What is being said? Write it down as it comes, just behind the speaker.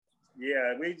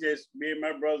Yeah, me and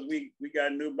my brothers, we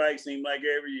got a new bike, seemed like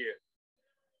every year.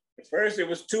 At first it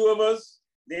was two of us,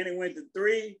 then it went to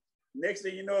three. Next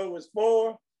thing you know, it was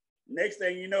four. Next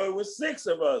thing you know, it was six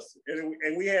of us.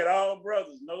 And we had all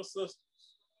brothers, no sisters.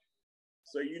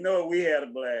 So you know we had a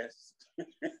blast.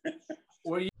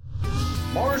 Were you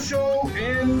Marshall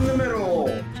in the middle.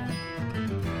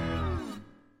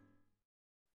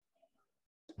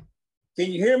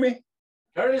 Can you hear me?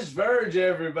 Curtis Verge,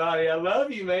 everybody? I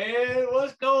love you, man.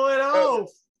 What's going on?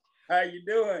 How you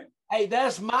doing? Hey,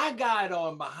 that's my guide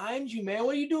on behind you, man.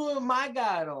 What are you doing with my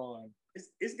guide on?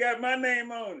 It's got my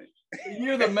name on it.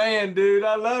 You're the man, dude.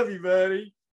 I love you,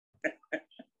 buddy.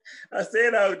 I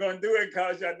said I was going to do it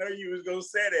because I know you was going to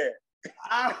say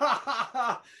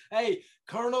that. Hey,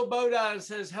 Colonel Bodine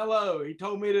says hello. He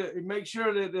told me to make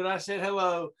sure that I said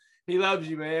hello. He loves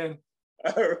you, man.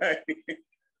 All right.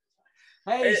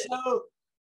 Hey, so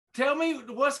tell me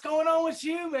what's going on with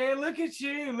you, man. Look at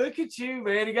you,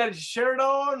 man. You got your shirt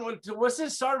on. What's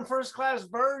this Sergeant First Class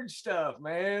Verge stuff,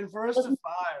 man? First to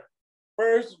fire.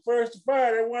 First to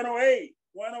fire, that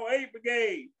 108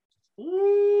 Brigade.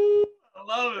 Woo, I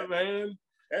love it, man.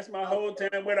 That's my whole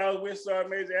time when I was with Sergeant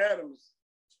Major Adams.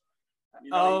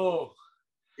 You know, oh.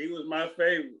 He was my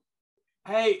favorite.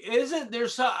 Hey, isn't there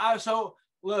so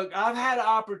look, I've had an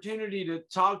opportunity to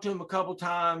talk to him a couple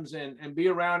times and be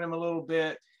around him a little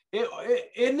bit.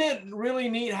 Isn't it really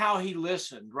neat how he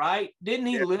listened, right? Didn't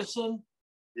he listen?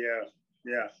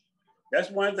 Yeah.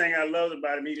 That's one thing I loved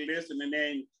about him. He listened, and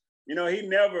then, you know, I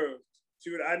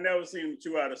never seen him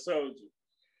chew out a soldier.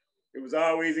 It was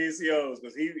always NCOs,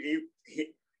 because he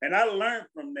and I learned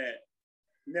from that.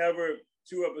 Never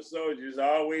chew up a soldier. It's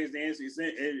always the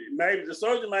NCO. Maybe the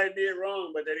soldier might have did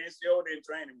wrong, but that NCO didn't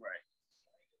train him right.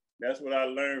 That's what I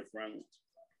learned from it.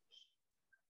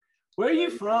 Where are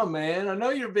you from, man? I know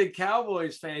you're a big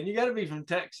Cowboys fan. You got to be from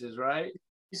Texas, right?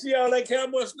 You see all that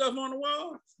cowboy stuff on the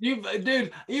wall?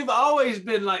 You've always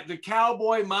been like the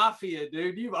cowboy mafia,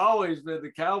 dude. You've always been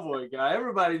the cowboy guy.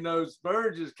 Everybody knows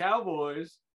Verge is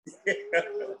Cowboys.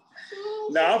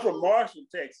 No, I'm from Marshall,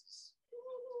 Texas.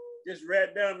 Just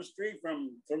right down the street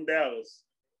from Dallas.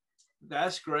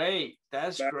 That's great.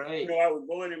 Great. You know, I was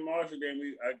born in Marshall, then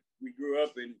we grew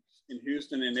up in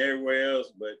Houston and everywhere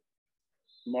else, but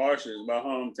Marshall is my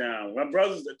hometown.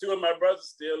 Two of my brothers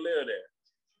still live there.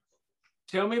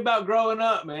 Tell me about growing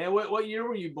up, man. What year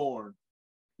were you born?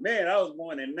 Man, I was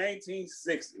born in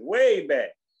 1960, way back.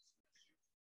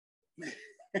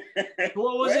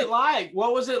 What was it like?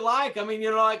 What was it like? I mean,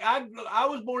 you know, like I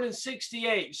was born in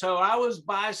 68, so I was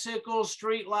bicycles,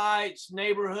 street lights,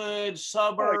 neighborhoods,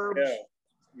 suburbs. Oh,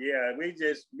 yeah, me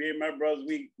and my brothers,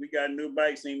 we got a new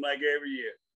bike, seemed like every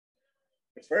year.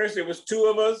 At first it was two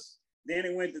of us, then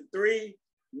it went to three.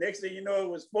 Next thing you know, it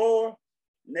was four.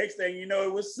 Next thing you know,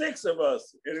 it was six of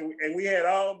us. And we had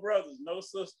all brothers, no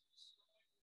sisters.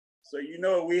 So you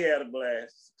know we had a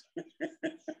blast.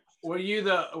 Were you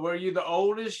the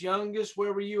oldest, youngest?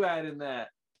 Where were you at in that?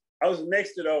 I was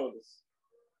next to the oldest.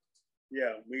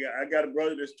 Yeah, I got a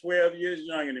brother that's 12 years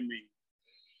younger than me.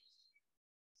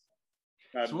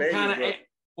 So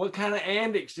what kind of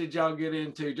antics did y'all get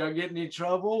into? Did y'all get in any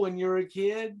trouble when you were a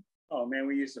kid? Oh man,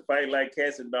 we used to fight like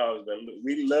cats and dogs. But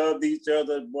we loved each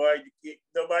other, boy.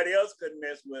 Nobody else couldn't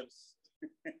mess with us.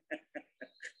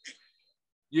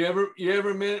 You ever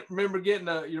remember getting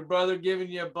your brother giving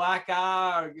you a black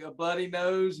eye or a bloody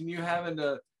nose, and you having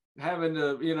to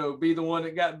be the one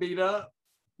that got beat up?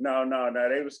 No,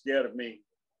 they were scared of me.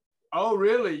 Oh,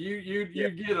 really? You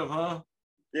get them, huh?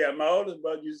 Yeah, my oldest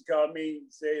brother used to call me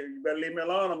and say, "You better leave me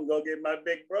alone. I'm gonna get my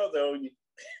big brother on you."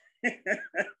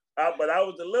 But I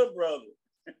was the little brother.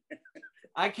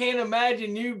 I can't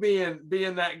imagine you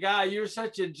being that guy. You're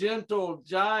such a gentle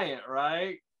giant,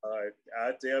 right?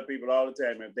 I tell people all the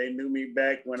time, if they knew me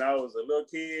back when I was a little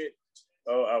kid,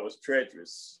 I was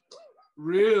treacherous.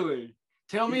 Really?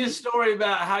 Tell me a story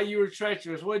about how you were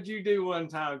treacherous. What'd you do one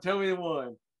time? Tell me the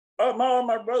one.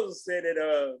 My brothers said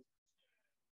that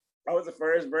I was the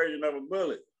first version of a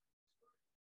bullet.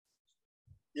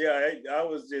 Yeah, I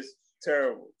was just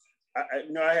terrible.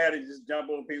 I had to just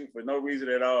jump on people for no reason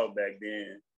at all back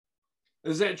then.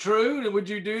 Is that true? Would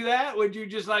you do that? Would you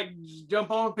just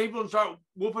jump on people and start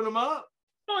whooping them up?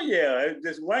 Oh yeah,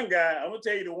 this one guy. I'm gonna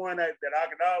tell you the one that I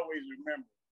can always remember.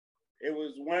 It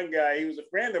was one guy. He was a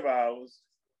friend of ours,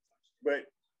 but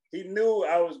he knew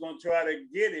I was gonna try to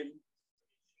get him.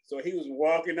 So he was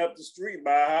walking up the street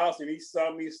by our house, and he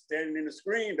saw me standing in the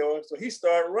screen door. So he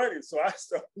started running. So I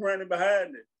started running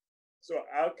behind him. So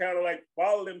I kind of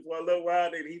followed him for a little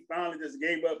while. Then he finally just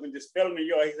gave up and just fell in the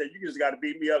yard. He said, "You just got to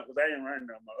beat me up because I ain't running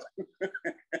no more."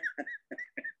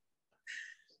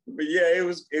 But yeah,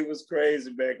 it was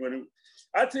crazy back when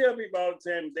I tell people all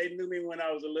the time, they knew me when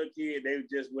I was a little kid, they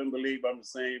just wouldn't believe I'm the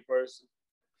same person.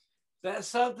 That's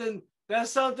something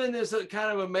that's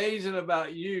kind of amazing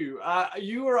about you.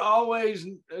 You were always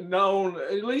known,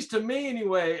 at least to me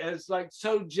anyway, as like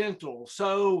so gentle,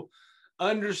 so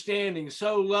understanding,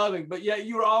 so loving, but yet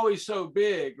you were always so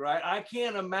big, right? I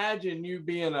can't imagine you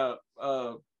being a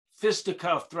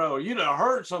fisticuff thrower. You'd have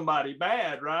hurt somebody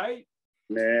bad, right?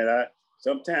 Man, I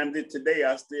sometimes today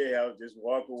I still have just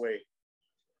walk away.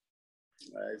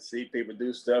 I see people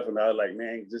do stuff and I was like,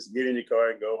 man, just get in your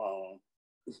car and go home.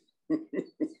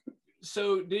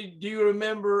 So do you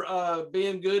remember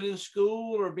being good in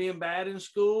school or being bad in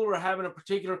school or having a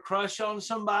particular crush on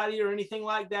somebody or anything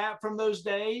like that from those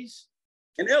days?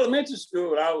 In elementary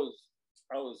school, I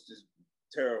was just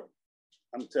terrible.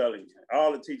 I'm telling you,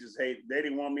 all the teachers hated. They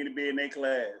didn't want me to be in their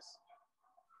class.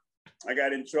 I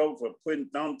got in trouble for putting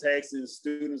thumbtacks in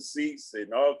student seats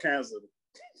and all kinds of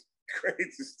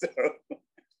crazy stuff.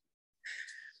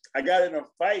 I got in a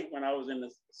fight when I was in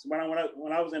the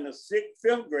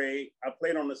fifth grade. I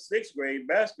played on the sixth grade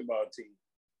basketball team.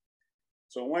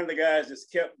 So one of the guys just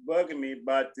kept bugging me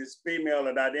about this female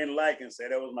that I didn't like and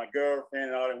said that was my girlfriend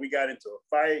and all that. We got into a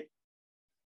fight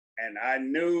and I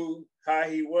knew how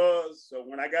he was. So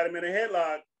when I got him in a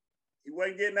headlock, he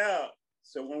wasn't getting out.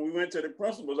 So when we went to the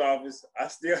principal's office, I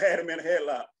still had him in a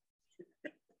headlock.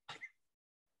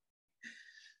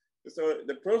 So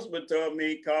the principal told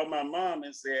me, called my mom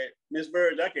and said, Miss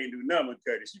Burge, I can't do nothing with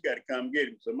Curtis. You got to come get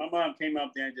him. So my mom came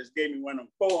out there and just gave me one of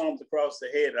them forearms across the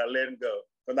head. I let him go.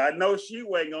 Because I know she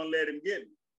wasn't going to let him get me.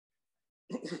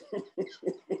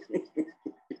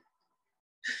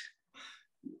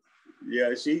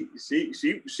 Yeah, she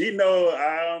know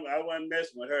I wasn't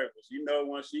messing with her, but she know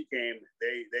when she came,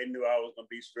 they knew I was going to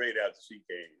be straight after she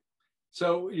came.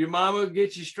 So your mama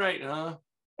get you straight, huh?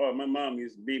 Oh, my mom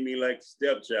used to beat me like a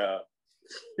stepchild.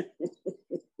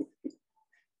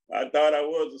 I thought I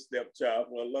was a stepchild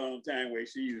for a long time where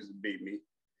she used to beat me.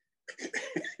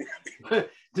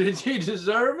 Did you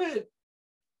deserve it?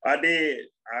 I did.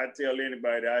 I tell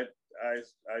anybody, I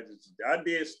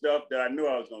did stuff that I knew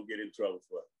I was gonna get in trouble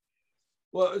for.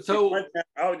 Well, so one time,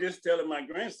 I was just telling my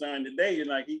grandson today,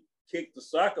 like he kicked the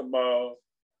soccer ball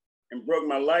and broke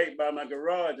my light by my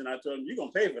garage, and I told him, "You're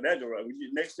gonna pay for that garage.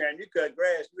 Next time you cut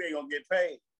grass, you ain't gonna get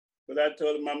paid." Because I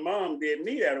told him my mom did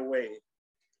me that way.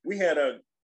 We had a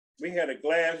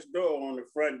glass door on the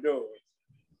front door.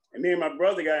 And me and my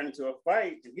brother got into a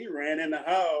fight and he ran in the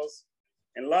house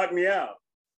and locked me out.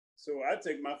 So I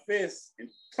took my fist and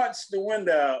punched the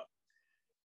window out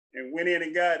and went in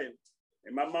and got him.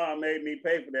 And my mom made me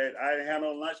pay for that. I didn't have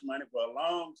no lunch money for a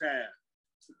long time.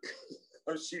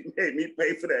 So she made me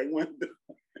pay for that window.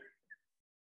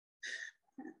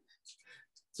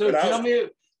 So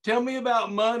tell me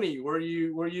about money. Were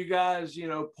you guys,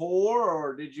 poor,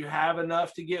 or did you have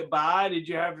enough to get by? Did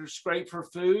you have to scrape for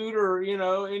food or,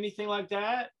 anything like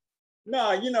that?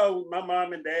 No, my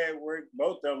mom and dad worked,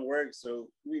 both of them worked, so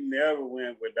we never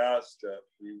went without stuff.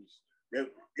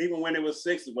 Even when it was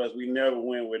 6 of us, we never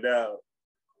went without.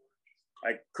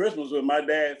 Like Christmas was my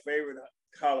dad's favorite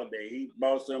holiday. He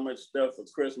bought so much stuff for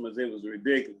Christmas, it was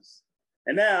ridiculous.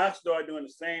 And now I started doing the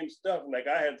same stuff. Like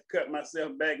I have to cut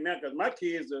myself back now because my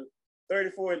kids are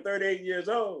 34 and 38 years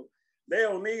old. They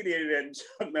don't need any of that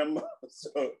junk no more.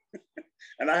 So,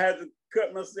 and I had to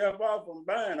cut myself off from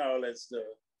buying all that stuff.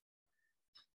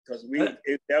 Because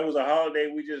that was a holiday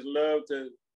we just loved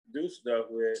to do stuff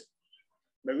with.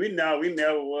 But we never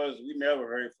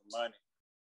heard for money.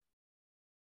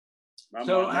 My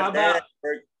dad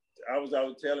worked. I was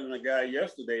telling a guy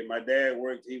yesterday, my dad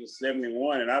worked, he was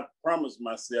 71, and I promised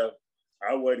myself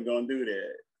I wasn't gonna do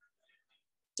that.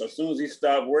 So as soon as he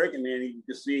stopped working, then you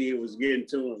could see he was getting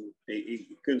to him.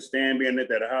 He couldn't stand being at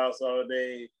that house all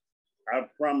day. I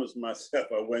promised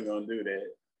myself I wasn't gonna do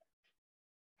that.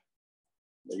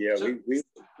 But yeah, we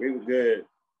were good.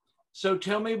 So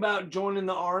tell me about joining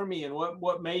the Army and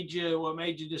what made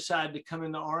you decide to come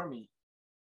in the Army?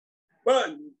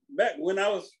 Well, back then I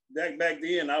was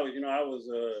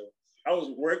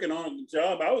working on the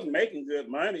job. I was making good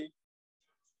money,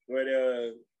 but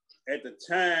at the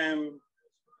time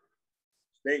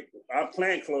our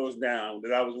plant closed down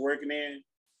that I was working in,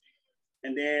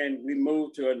 and then we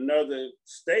moved to another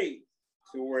state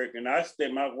to work. And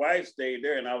my wife stayed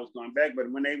there, and I was going back. But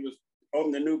when they was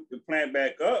opening the plant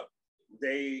back up,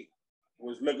 they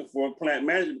was looking for a plant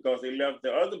manager because they left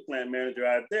the other plant manager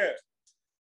out there.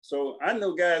 So I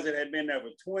know guys that had been there for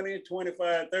 20,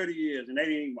 25, 30 years, and they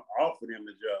didn't even offer them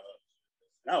the job.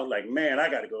 And I was like, man,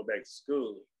 I got to go back to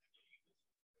school.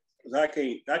 Because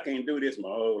I can't do this my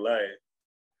whole life.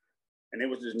 and there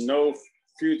was just no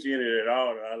future in it at all.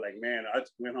 I was like, man, I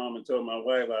went home and told my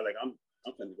wife, I was like, I'm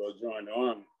gonna go join the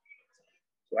Army.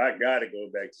 So I gotta go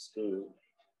back to school.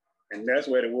 And that's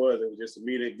what it was. It was just for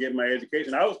me to get my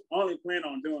education. I was only planning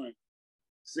on doing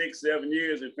 6-7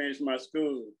 years and finish my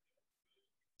school.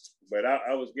 But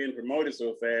I was getting promoted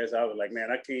so fast, I was like, man,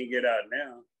 I can't get out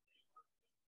now.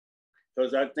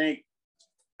 Because I think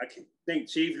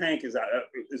Chief Hank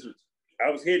I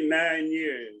was hitting 9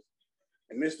 years.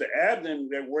 And Mr. Abden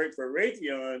that worked for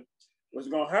Raytheon was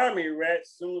gonna hire me right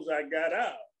as soon as I got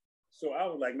out. So I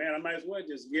was like, man, I might as well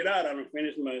just get out. I'm gonna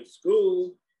finish my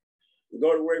school and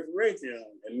go to work for Raytheon.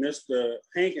 And Mr.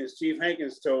 Hankins, Chief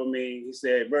Hankins told me, he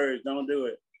said, Burge, don't do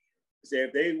it. He said,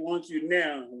 if they want you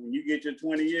now, when you get your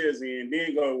 20 years in,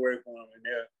 then go to work for them. And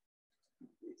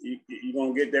you're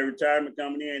going to get their retirement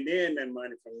coming in, then that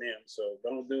money from them. So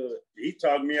don't do it. He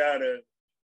talked me out of,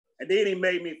 and then he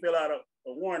made me fill out a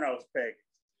warrant office package.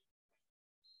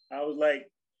 I was like,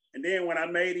 and then when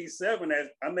I'm 87,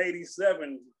 I'm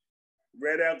 87,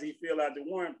 right after he filled out the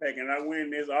warrant packet, and I went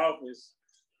in his office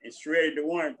and shredded the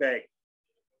warrant packet.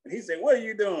 And he said, what are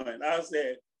you doing? I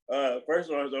said,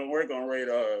 first ones don't work on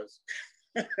radars.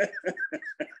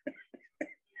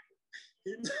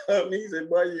 He told me, he said,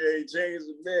 boy, you ain't changed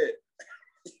a bit.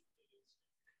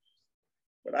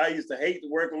 But I used to hate to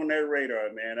work on that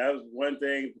radar, man. That was one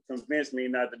thing that convinced me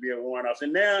not to be a warrant officer.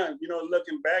 And now,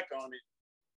 looking back on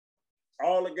it,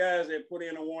 all the guys that put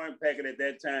in a warrant packet at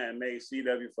that time made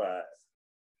CW5.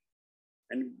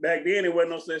 And back then, there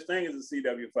wasn't no such thing as a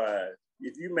CW5.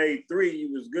 If you made 3,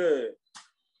 you was good.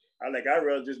 I'd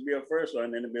rather just be a first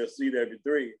one than to be a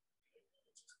CW3.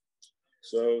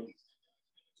 So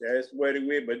that's what it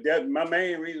was. But my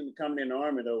main reason for coming in the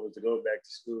Army, though, was to go back to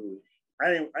school.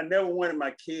 I never wanted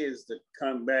my kids to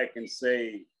come back and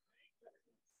say,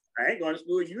 I ain't going to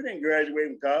school. You didn't graduate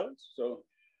from college.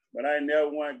 But I never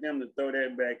wanted them to throw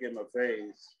that back in my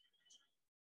face.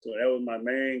 So that was my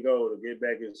main goal, to get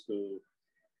back in school.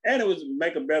 And it was to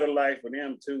make a better life for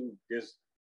them too. Just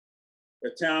the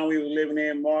town we were living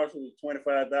in, Marshall, was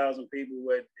 25,000 people.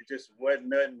 It just wasn't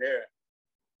nothing there.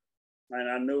 And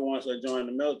I knew once I joined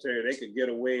the military, they could get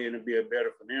away and it'd be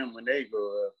better for them when they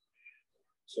grow up.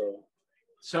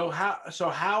 So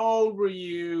how old were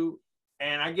you?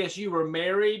 And I guess you were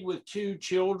married with 2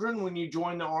 children when you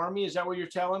joined the Army. Is that what you're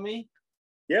telling me?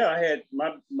 Yeah, I had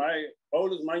my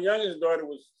youngest daughter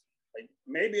was like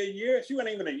maybe a year. She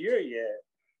wasn't even a year yet.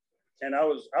 And I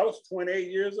was 28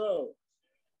 years old.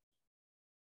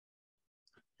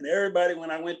 And everybody,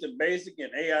 when I went to basic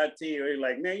and AIT, they were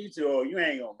like, man, you too old, you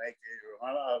ain't gonna make it.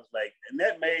 I was like, and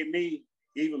that made me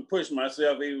even push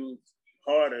myself even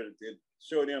harder to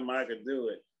show them I could do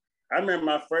it. I remember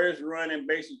my first run in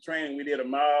basic training, we did a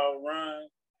mile run.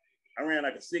 I ran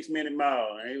like a 6-minute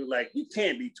mile. And he was like, you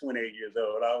can't be 28 years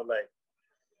old. I was like,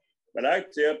 but I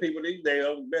tell people these days I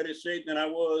was better shape than I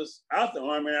was out the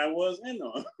Army than I was in the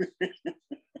Army.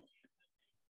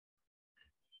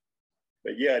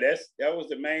 But yeah, that was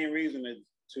the main reason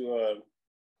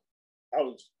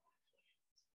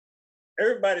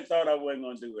everybody thought I wasn't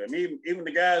gonna do it. I mean, even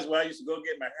the guys where I used to go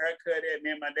get my hair cut at, me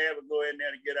and my dad would go in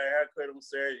there to get our hair cut on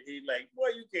Saturday. He's like, boy,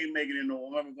 you can't make it in the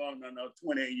Army going on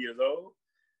 28 years old.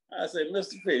 I said,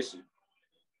 Mr. Fisher,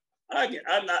 I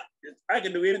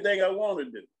can do anything I want to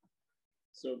do.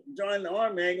 So joining the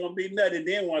Army ain't gonna be nothing.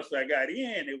 Then once I got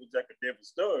in, it was like a different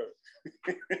story.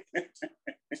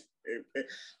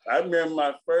 I remember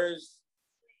my first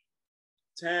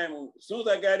time, as soon as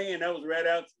I got in, that was right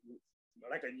out,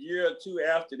 like a year or 2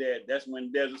 after that, that's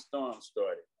when Desert Storm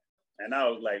started. And I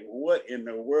was like, what in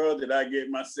the world did I get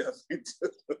myself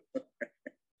into?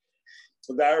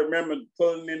 Because I remember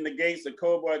pulling in the gates of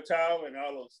Cobra Tower and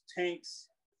all those tanks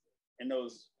and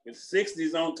those with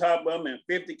 60s on top of them and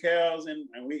 50 cals, and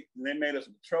they made us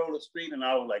patrol the street, and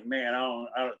I was like, man, I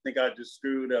don't think I just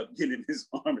screwed up getting this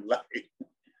Army life.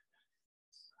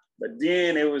 But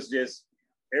then it was just,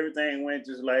 everything went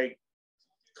just like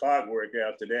clockwork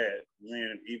after that.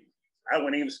 Man, I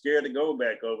wasn't even scared to go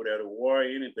back over there to war or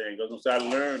anything, because once I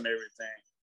learned everything,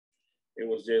 it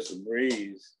was just a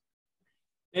breeze.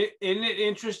 Isn't it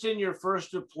interesting, your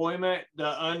first deployment,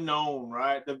 the unknown,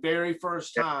 right? The very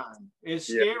first time. It's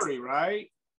scary,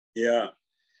 right? Yeah.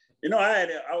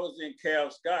 I was in Cal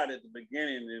Scott at the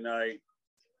beginning, and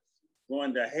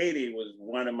going to Haiti was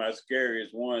one of my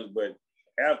scariest ones. But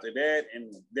after that,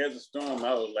 in Desert Storm,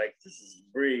 I was like, this is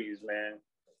a breeze, man.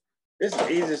 This is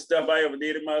the easiest stuff I ever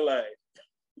did in my life.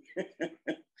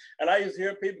 And I used to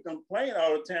hear people complain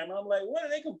all the time. I'm like, what are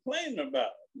they complaining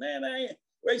about? Man,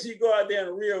 wait till you go out there in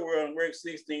the real world and work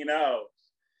 16 hours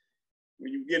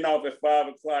when you're getting off at 5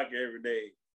 o'clock every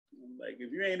day. Like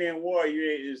if you ain't in war,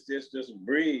 you ain't. It's just a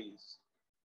breeze.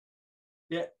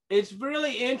 Yeah, it's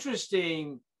really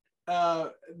interesting.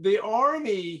 The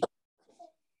Army,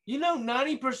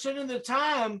 90% of the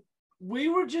time we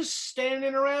were just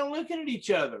standing around looking at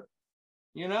each other.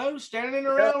 Standing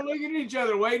around looking at each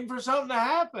other, waiting for something to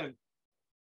happen.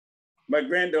 My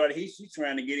granddaughter, she's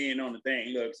trying to get in on the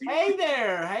thing. Look, hey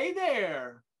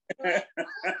there.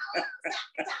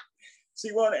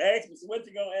 She want to ask me, so what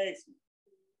you gonna ask me?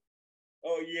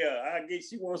 Oh yeah,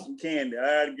 she wants some candy.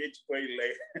 I'll get you for you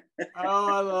later. Oh,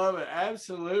 I love it.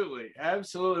 Absolutely.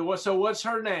 What's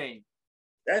her name?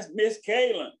 That's Miss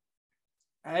Kaylin.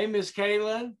 Hey, Miss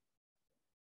Kaylin.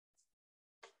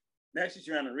 Now she's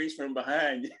trying to reach from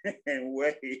behind you and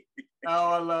wait. Oh,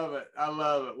 I love it.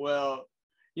 Well,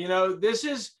 this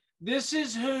is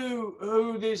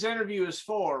who this interview is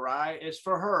for, right? It's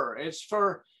for her.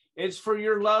 It's for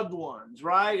your loved ones,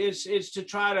 right? It's to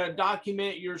try to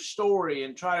document your story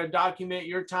and try to document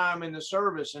your time in the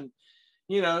service, and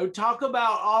talk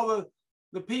about all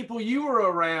the people you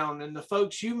were around and the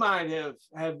folks you might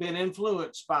have been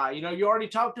influenced by. You already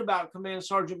talked about Command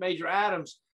Sergeant Major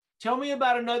Adams. Tell me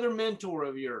about another mentor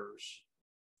of yours.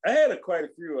 I had quite a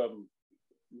few of them.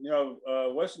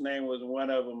 What's his name was one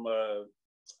of them.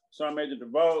 Sergeant Major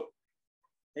DeVault.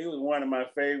 He was one of my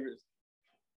favorites.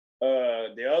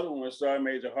 The other one was Sergeant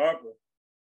Major Harper.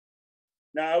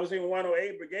 Now, I was in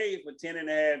 108 Brigade for 10 and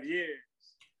a half years.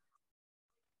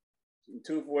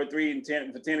 243 and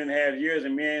 10 for 10 and a half years.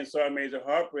 And me and Sergeant Major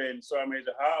Harper and Sergeant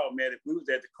Major Howell met. We was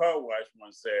at the car wash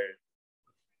one Saturday.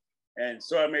 And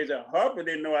Sergeant Major Harper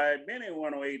didn't know I had been in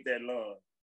 108 that long.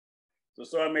 So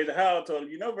Sergeant Major Howell told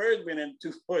him, Bird's been in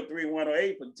 243,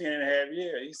 108 for 10 and a half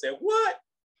years. He said, what?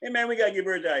 Hey, man, we got to get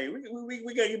Bird out here. We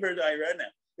got to get Bird out here right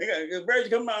now. Bird,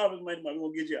 come to my office, man. We're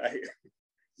going to get you out here.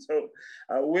 So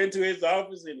I went to his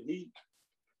office, and he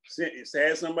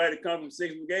had somebody come from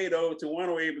 6th Brigade over to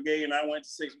 108 Brigade, and I went to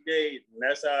 6th Brigade, and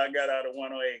that's how I got out of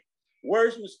 108.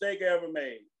 Worst mistake I ever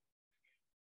made.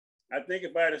 I think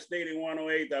if I had stayed in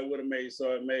 108, I would have made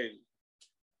Sergeant Major.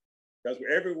 Because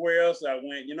everywhere else I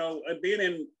went, being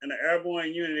in an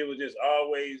airborne unit, it was just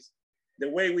always the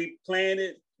way we planned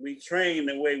it. We trained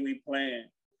the way we planned.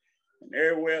 And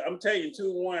everywhere, I'm telling you,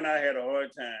 2-1, I had a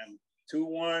hard time.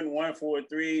 2-1,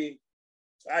 143,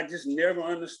 I just never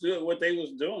understood what they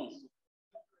was doing.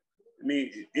 I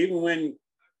mean, even when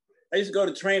I used to go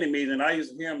to training meetings and I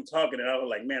used to hear them talking, and I was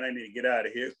like, man, I need to get out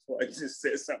of here before I just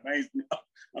said something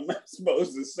I'm not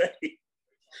supposed to say.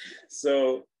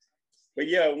 So, but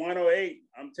yeah, 108,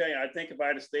 I'm telling you, I think if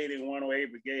I'd have stayed in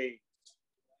 108 Brigade,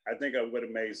 I think I would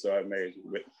have made Sergeant Major.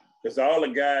 Because all the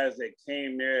guys that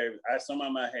came there, some of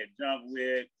them I had jumped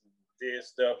with, did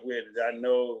stuff with, I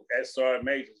know as Sergeant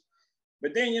Majors.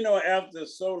 But then, after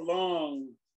so long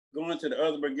going to the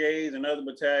other brigades and other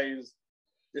battalions,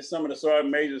 just some of the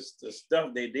Sergeant Majors, the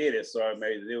stuff they did as Sergeant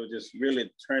Majors, it was just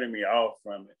really turning me off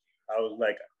from it. I was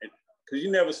like, because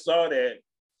you never saw that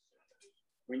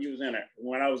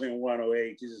when I was in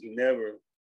 108, you just never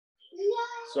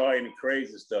saw any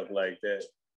crazy stuff like that.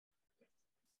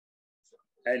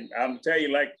 And I'm telling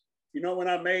you, when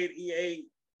I made EA,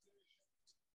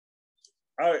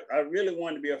 I really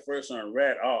wanted to be a first on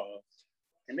Rat Off.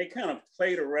 And they kind of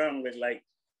played around with,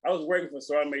 I was working for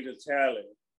Sergeant Major Talley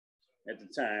at the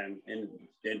time in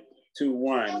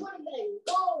 2-1.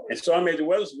 And Sergeant Major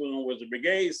Weatherspoon was the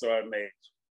brigade Sergeant Major.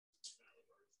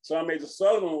 Sergeant Major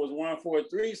Sullivan was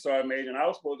 143 Sergeant Major, and I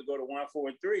was supposed to go to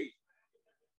 143.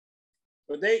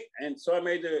 But Sergeant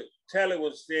Major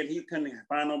Talley said he couldn't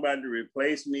find nobody to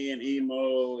replace me in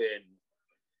emo,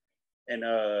 and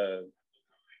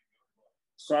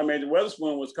Sergeant Major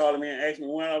Weatherspoon was calling me and asking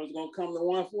me when I was going to come to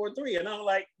 143. And I'm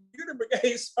like, you're the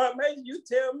brigade Sergeant Major, you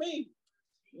tell me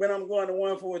when I'm going to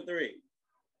 143.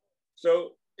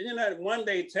 So, one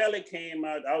day Talley came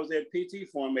out, I was at PT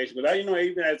formation, but even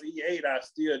as E8, I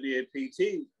still did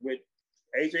PT with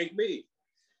HHB.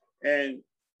 And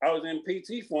I was in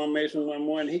PT formation one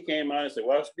morning. He came out and said,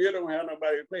 well, I still don't have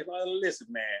nobody to replace me. I said, listen,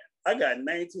 man, I got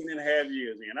 19 and a half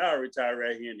years in. I'll retire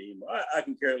right here in the emo. I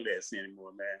can care less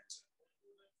anymore, man.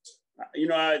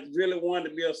 I really wanted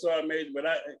to be a Sergeant Major, but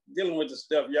dealing with the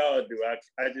stuff y'all do,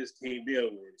 I just can't deal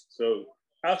with it. So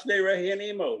I'll stay right here in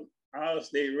emo. I'll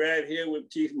stay right here with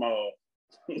Chief Maul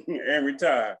and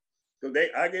retire. Because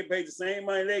I get paid the same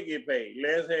money they get paid,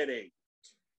 less headache.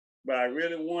 But I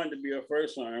really wanted to be a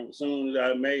first sergeant as soon as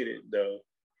I made it, though.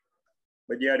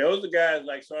 But yeah, those are guys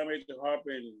like Sergeant Major Harper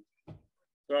and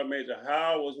Sergeant Major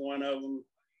Howell was one of them.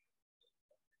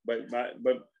 But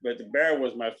the Bear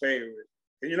was my favorite.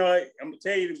 And I'm gonna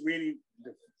tell you, really,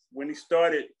 when he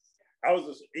started, I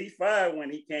was E5 when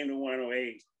he came to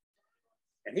 108.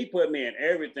 And he put me in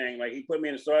everything. Like he put me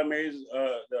in the Sergeant Major's,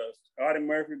 the Artie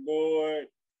Murphy board.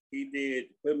 He did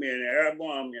put me in the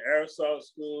airborne, air assault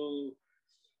school.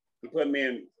 He put me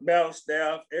in battle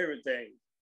staff, everything.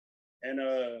 And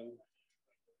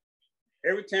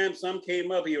every time something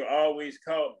came up, he would always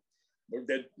call me. But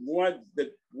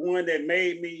the one that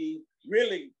made me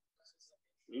really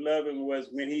love him was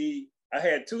when I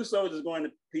had 2 soldiers going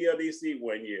to PLDC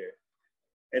one year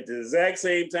at the exact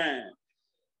same time.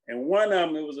 And one of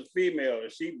them, it was a female,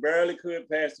 and she barely could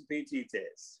pass the PT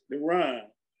test, the run.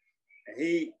 And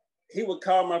he would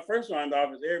call my first round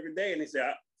office every day, and he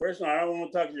said, first round, I don't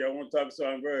want to talk to you, I want to talk to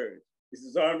Sergeant Verge. He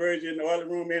said, Sergeant Verge in the other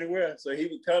room anywhere. So he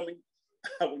would come,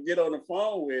 I would get on the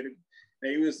phone with him,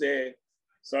 and he would say,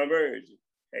 Sergeant Verge,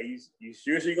 hey, you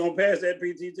sure she's going to pass that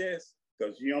PT test?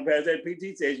 Because if you don't pass that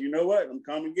PT test, you know what? I'm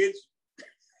coming to get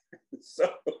you. So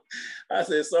I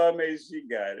said, Sergeant Major, she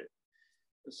got it.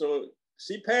 So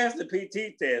she passed the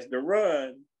PT test, the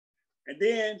run, and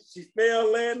then she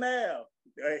failed laying down.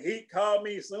 He called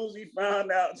me as soon as he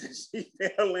found out that she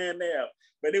failed laying down.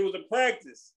 But it was a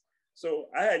practice. So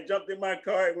I had jumped in my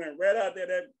car and went right out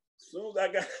there. As soon as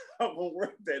I got off from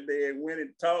work that day and went and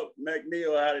taught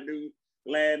McNeil how to do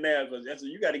laying down. Because I said,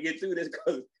 you got to get through this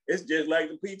because it's just like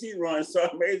the PT run.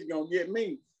 Sergeant Major's going to get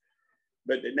me.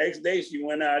 But the next day she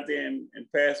went out there and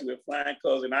passed with flying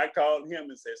colors. And I called him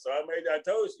and said, Sergeant Major, I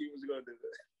told you he was going to do it.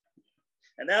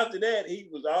 And after that, he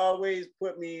was always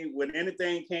put me, when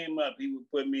anything came up, he would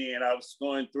put me in. I was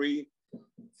scoring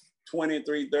 320 and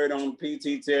 330 on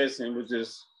PT tests, and was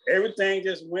just, everything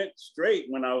just went straight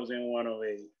when I was in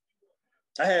 108.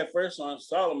 I had First Sergeant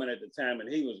Solomon at the time,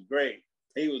 and he was great.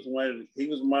 He was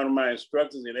one of my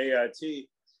instructors at AIT,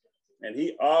 and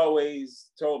he always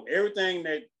told me everything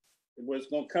that was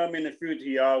going to come in the future.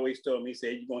 He always told me, he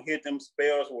said, you're going to hit them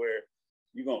spells where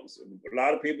a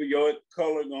lot of people your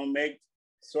color going to make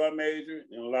Sergeant Major,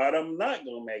 and a lot of them not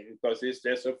going to make it because it's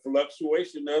just a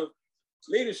fluctuation of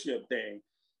leadership thing.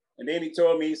 And then he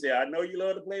told me, he said, I know you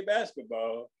love to play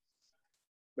basketball,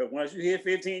 but once you hit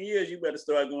 15 years, you better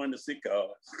start going to sick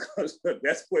calls because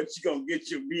that's what you're going to get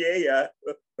your VA out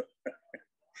of.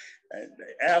 And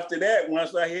after that,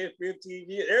 once I hit 15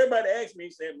 years, everybody asked me,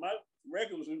 he said, my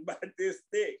record was about this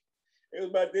thick. It was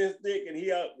about this thick, and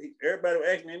everybody would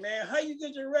ask me, man, how you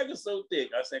get your record so thick?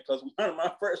 I said, because one of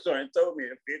my first sergeants told me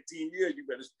in 15 years, you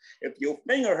better, if your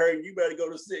finger hurt, you better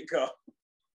go to sick call.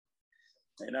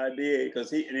 And I did, because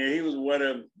he was one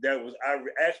of them that was, I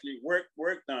actually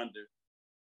worked under.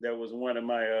 That was one of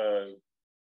my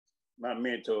my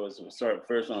mentors,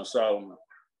 First Sergeant Solomon.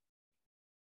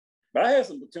 But I had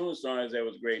some platoon sergeants that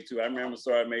was great too. I remember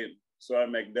Sergeant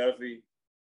McDuffie,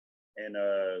 and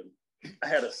I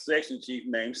had a section chief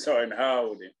named Sergeant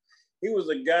Howard. And he was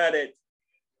a guy that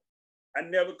I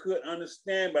never could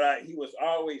understand, but he was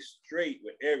always straight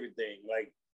with everything.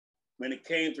 Like when it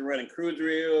came to running crew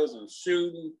drills and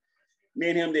shooting, me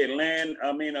and him did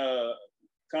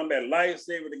combat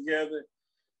lifesaver together.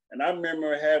 And I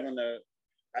remember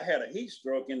I had a heat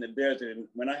stroke in the desert, and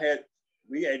when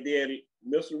we had did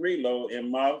missile reload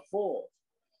in Mile 4,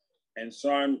 and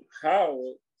Sergeant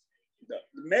Howard, the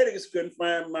medics couldn't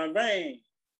find my vein.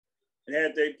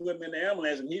 And they put him in the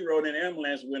ambulance, and he rode in the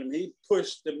ambulance with him. He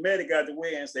pushed the medic out the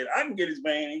way and said, I can get his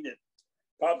vein. He just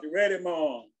popped it right in my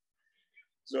arm.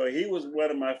 So he was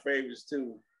one of my favorites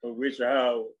too, for Richard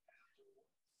Howard.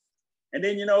 And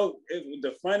then,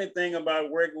 the funny thing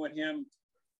about working with him,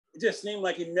 it just seemed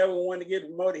like he never wanted to get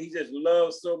promoted. He just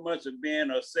loved so much of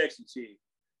being a section chief.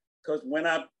 Because when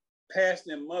I passed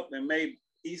him up and made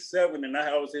E7 and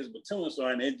I was his platoon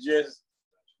sergeant, it just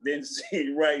didn't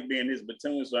seem right being his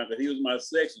platoon sergeant because he was my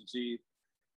section chief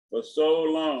for so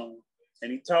long.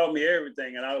 And he taught me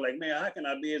everything. And I was like, man, how can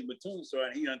I be his platoon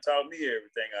sergeant? He done taught me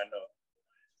everything I know.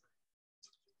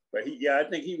 But I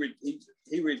think he reached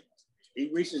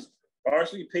his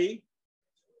RCP.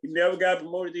 He never got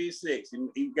promoted to E6.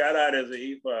 He got out as an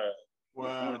E5.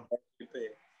 Wow.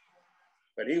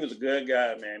 But he was a good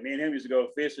guy, man. Me and him used to go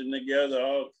fishing together,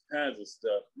 all kinds of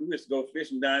stuff. We used to go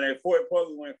fishing down there. Fort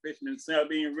Portland, went fishing in the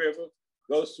Sabine River,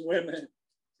 go swimming.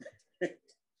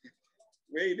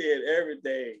 We did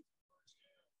everything.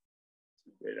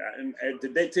 And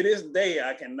to this day,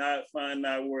 I cannot find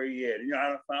out where he is.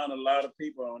 I found a lot of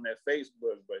people on that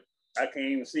Facebook, but I can't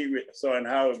even see Sergeant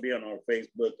Howard being on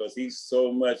Facebook because he's so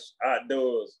much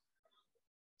outdoors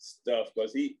stuff.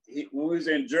 Because when we was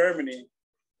in Germany,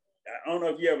 I don't know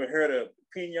if you ever heard of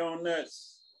pinon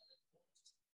nuts.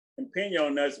 And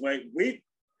pinon nuts, when we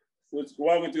was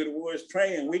walking through the woods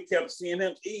training, we kept seeing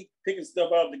him picking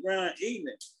stuff off the ground, eating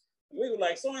it. And we were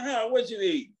like, Sergeant Howard, what you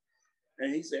eat?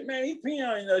 And he said, man, eat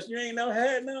pinon nuts. You ain't never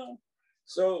had none?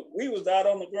 So we was out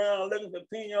on the ground looking for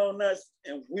pinon nuts,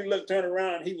 and we turned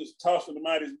around, he was tossing them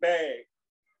out his bag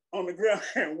on the ground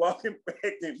and walking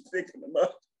back and picking them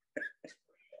up.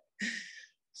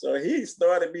 So he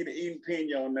started me to eating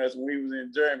pinon nuts when we was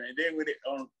in Germany. And then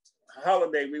on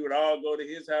holiday, we would all go to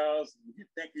his house. You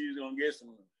think he was gonna get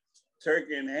some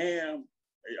turkey and ham?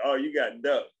 Oh, you got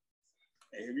duck.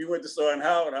 And if you went to Sergeant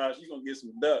Howard house, you're gonna get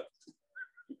some duck.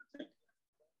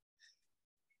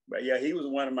 But yeah, he was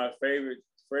one of my favorite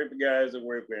guys to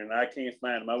work with, and I can't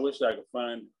find him. I wish I could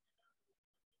find him.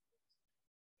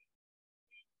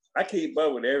 I keep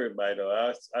up with everybody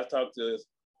though. I talked to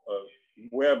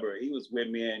Weber. He was with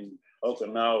me in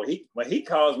Okinawa. He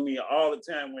calls me all the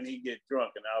time when he get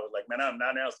drunk, and I was like, man, I'm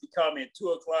not else. He called me at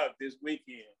 2:00 this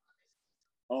weekend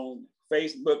on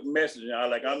Facebook Messenger. I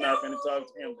was like, I'm not gonna talk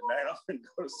to him tonight. I'm gonna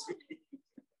go to sleep.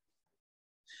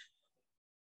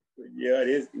 Yeah,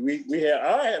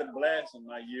 I had a blast in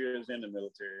my years in the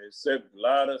military. It's a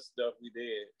lot of stuff we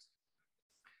did.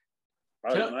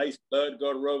 I used to love to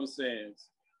go to Robinson.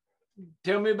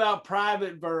 Tell me about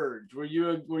Private Verge. Were you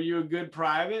a good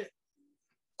private?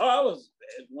 Oh,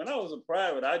 when I was a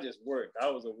private, I just worked.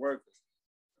 I was a worker.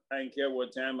 I didn't care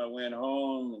what time I went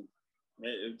home.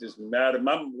 It just mattered.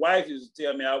 My wife used to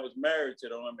tell me I was married to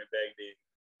the Army back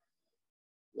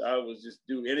then. I was just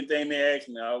do anything they asked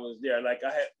me. I was there. Like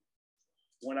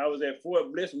when I was at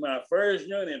Fort Bliss, my first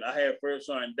unit, I had First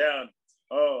Sergeant Downing.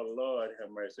 Oh, Lord have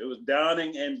mercy. It was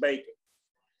Downing and Baker.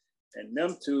 And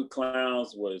them two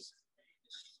clowns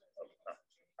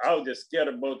I was just scared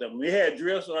of both of them. We had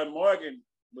Drill Sergeant Morgan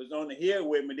was on the hill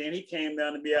with me. Then he came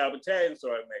down to be our battalion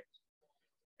sergeant major.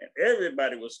 And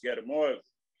everybody was scared of Morgan.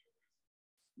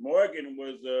 Morgan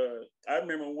was, I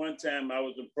remember one time I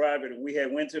was a private and we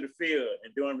had went to the field,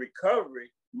 and during recovery,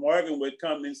 Morgan would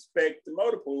come inspect the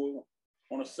motor pool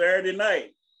on a Saturday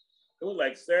night. It was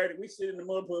like Saturday, we sit in the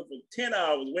motor pool for 10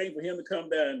 hours waiting for him to come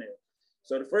down there.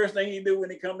 So the first thing he do when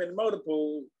he come in the motor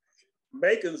pool,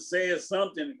 Bacon said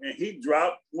something and he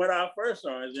dropped one of our first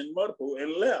sergeants in the motor pool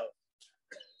and left.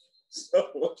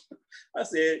 So I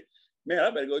said, man, I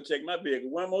better go check my vehicle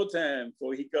one more time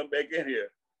before he come back in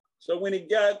here. So when he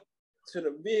got to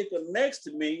the vehicle next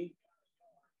to me,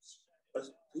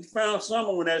 he found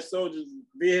someone in that soldier's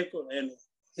vehicle and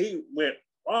he went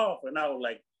off. And I was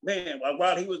like, man,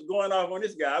 while he was going off on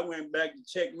this guy, I went back to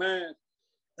check mine.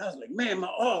 I was like, man, my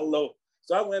oil low.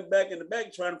 So I went back in the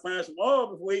back trying to find some oil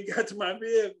before he got to my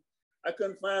vehicle. I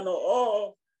couldn't find no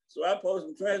oil. So I poured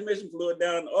some transmission fluid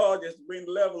down the oil just to bring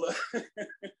the level up.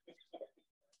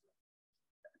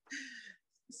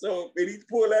 So when he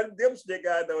pulled that dipstick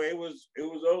out though, it was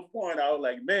on point. I was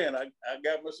like, man, I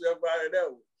got myself out of that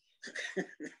one.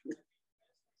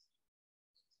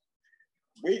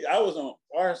 I was on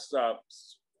RSOP.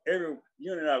 Every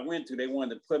unit I went to, they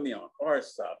wanted to put me on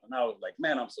RSOP. And I was like,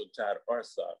 man, I'm so tired of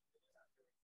RSOP.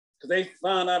 Because they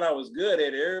found out I was good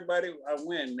at it. Everybody I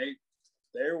went,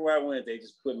 everywhere I went, they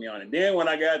just put me on it. Then when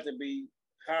I got to be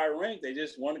higher ranked, they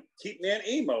just want to keep me in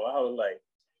emo. I was like,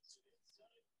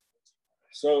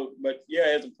 so, but yeah,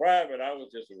 as a private, I was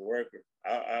just a worker.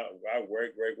 I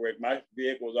worked. My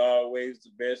vehicle was always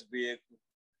the best vehicle.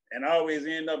 And I always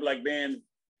end up like being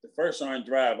the first sergeant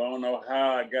driver. I don't know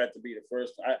how I got to be the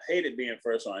first. I hated being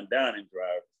first sergeant Downing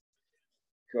driver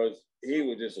because he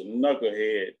was just a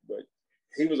knucklehead, but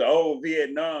he was an old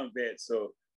Vietnam vet,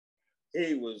 so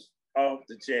he was off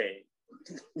the chain.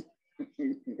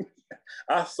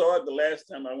 I saw it the last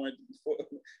time I went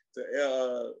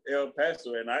to El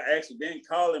Paso, and I actually didn't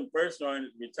call him first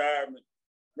sergeant retirement.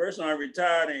 First sergeant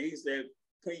retired, and he said,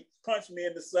 he punched me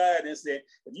in the side and said,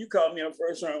 if you call me on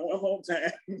first sergeant one more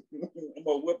time, I'm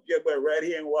gonna whip your butt right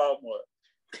here in Walmart.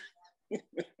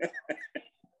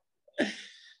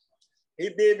 He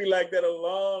did me like that a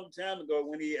long time ago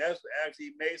when he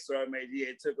actually made sergeant major. He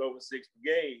had took over 6th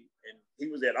Brigade, and he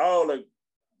was at all the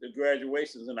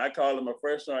graduations, and I called him a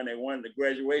first sergeant at one of the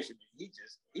graduations.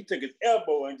 He took his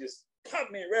elbow and just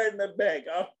popped me right in the back.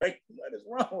 I was like, what is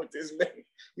wrong with this man?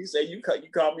 He said, you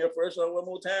call me a first sergeant one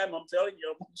more time, I'm telling you,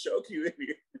 I'm gonna choke you in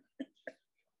here.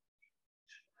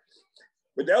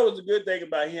 But that was the good thing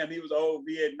about him. He was an old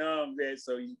Vietnam vet,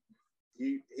 so he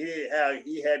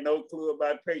had no clue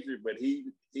about patriot, but he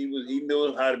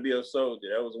knew how to be a soldier.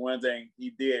 That was one thing he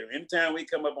did. Anytime we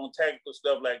come up on tactical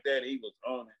stuff like that, he was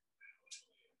on it.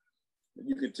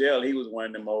 You could tell he was one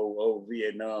of them old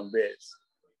Vietnam vets.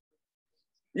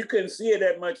 You couldn't see it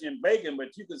that much in Bacon,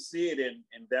 but you could see it in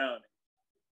Downing.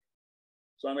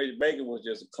 So Major Bacon was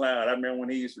just a clown. I remember when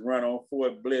he used to run on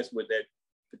Fort Bliss with that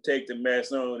protective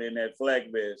mask on and that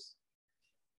flak vest.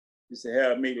 He used to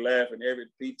have me laughing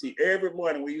every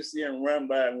morning when you see him run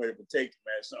by with a protective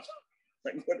mask on.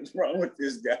 Like, what is wrong with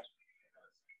this guy?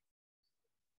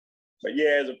 But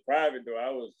yeah, as a private though, I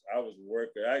was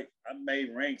working. I made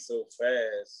rank so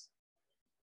fast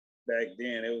back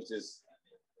then. It was just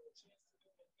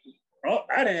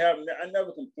I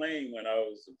never complained when I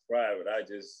was a private. I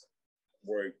just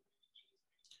worked.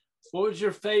 What was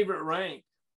your favorite rank?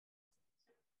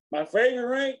 My favorite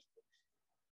rank?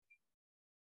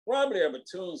 Probably a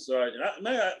platoon sergeant.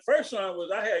 First sergeant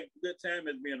was, I had a good time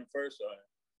as being a first sergeant.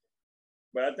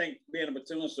 But I think being a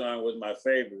platoon sergeant was my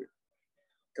favorite.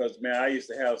 Because, man, I used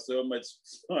to have so much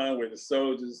fun with the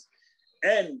soldiers.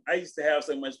 And I used to have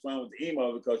so much fun with the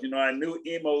emo because, you know, I knew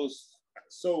emos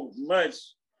so much.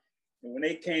 And when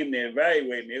they came to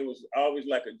evaluate me, it was always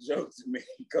like a joke to me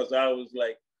because I was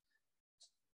like,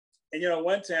 and, you know,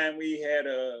 one time we had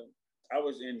I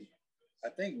was in, I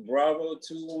think, Bravo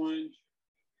 2-1.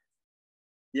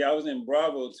 Yeah, I was in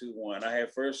Bravo 2-1. I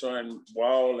had First Sergeant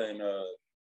Wall and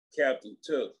Captain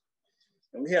Took.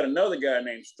 And we had another guy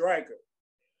named Stryker.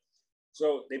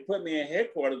 So they put me in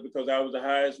headquarters because I was the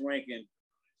highest ranking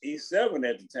E7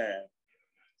 at the time.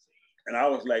 And I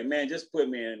was like, man, just put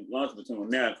me in launch platoon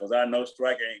now because I know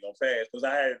Stryker ain't gonna pass because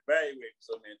I had evaluated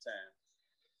so many times.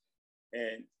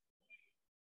 And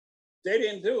they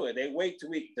didn't do it. They wait 2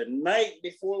 weeks. The night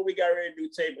before we got ready to do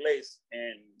table ace,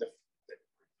 and the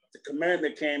commander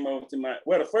came over to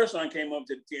the first one came up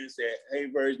to the team and said, hey,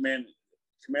 Verge, man, the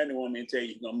commander wanted me to tell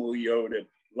you he's gonna move you over to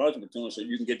launch platoon so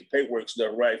you can get the paperwork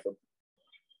stuff right.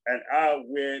 And I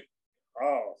went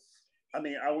off. I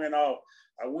went off.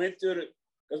 I went to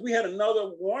because we had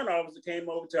another warrant officer came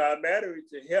over to our battery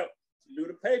to help do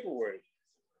the paperwork.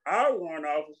 Our warrant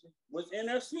officer was in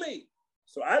her sleep.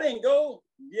 So I didn't go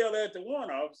yell at the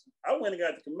warrant officer. I went and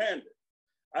got the commander.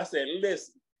 I said,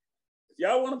 listen, if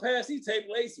y'all want to pass these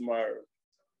table ace tomorrow,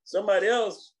 somebody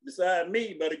else beside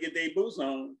me better get their boots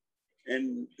on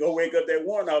and go wake up that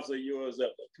warrant officer of yours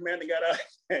up. The commander got out,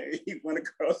 he went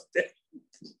across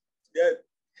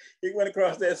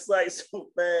that site so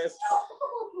fast.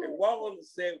 And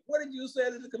Wallace said, what did you say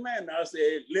to the commander? I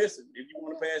said, listen, if you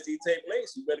want to pass these table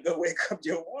ace, you better go wake up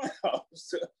your warrant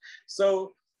officer.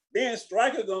 So then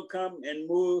Stryker gonna come and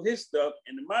move his stuff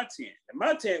into my tent. And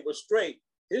my tent was straight.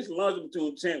 His launch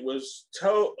platoon tent was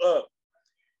towed up.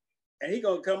 And he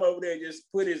gonna come over there and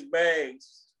just put his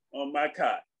bags on my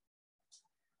cot.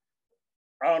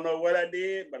 I don't know what I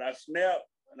did, but I snapped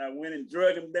and I went and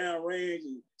drug him down range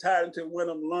and tied him to one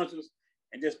of them launchers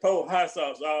and just poured hot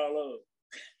sauce all over.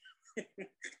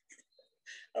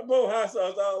 I poured hot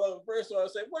sauce all over. First of all, I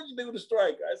said, what'd you do to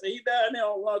Stryker? I said, he died there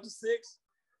on launcher 6.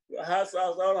 Hot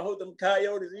sauce all I hope them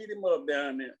coyotes eat him up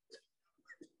down there.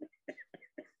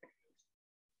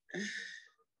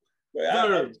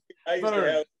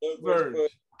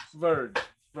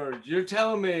 Verge, you're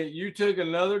telling me you took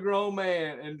another grown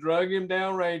man and drug him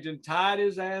down range and tied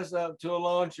his ass up to a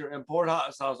launcher and poured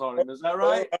hot sauce on him. Is that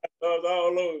right? Hot sauce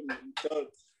all over him. So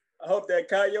I hope that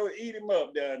coyote eat him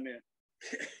up down there.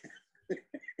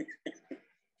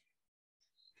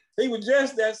 He was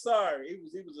just that sorry.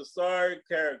 He was a sorry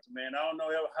character, man. I don't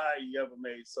know how he ever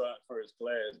made first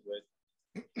class, but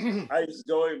I used to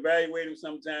go evaluate him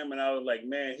sometime, and I was like,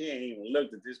 man, he ain't even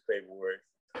looked at this paperwork.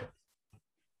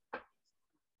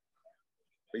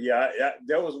 But yeah,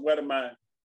 that was one of my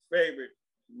favorite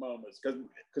moments because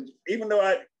even though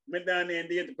I went down there and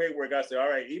did the paperwork, I said, all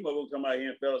right, Emo will come out here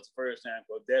and fail us the first time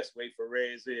because that's the way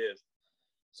Ferrez is.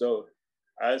 So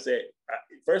I said,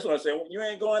 first of all, I said, well, you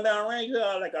ain't going down range?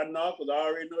 Like, I know, because I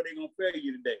already know they're going to fail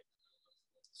you today.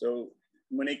 So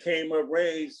when they came up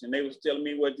range and they was telling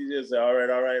me what to do, I said, all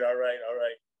right. I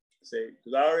said,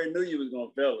 because I already knew you was going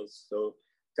to fail us. So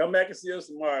come back and see us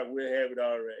tomorrow. We'll have it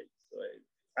all right. So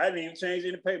I didn't even change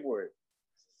any paperwork.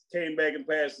 Came back and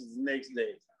passed us the next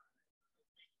day.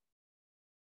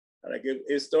 Like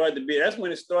it started to be, that's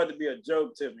when it started to be a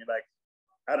joke to me. Like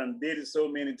I done did it so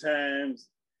many times,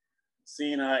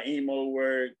 seeing how emo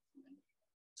worked.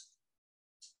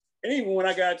 And even when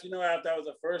I got, after I was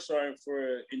a first sergeant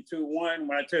in 2-1,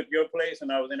 when I took your place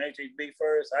and I was in HHB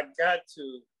first, I got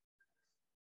to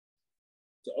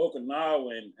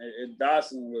Okinawa and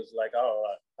Dawson was like,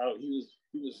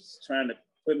 he was trying to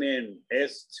put me in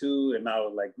S2, and I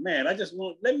was like, man,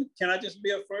 can I just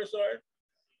be a first sergeant?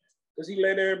 Because he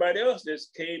let everybody else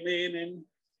just came in,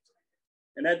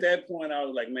 and at that point I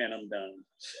was like, man, I'm done.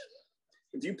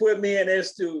 If you put me in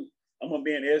S2, I'm gonna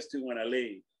be in S2 when I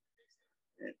leave.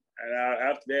 And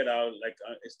after that, I was like,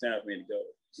 it's time for me to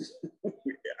go.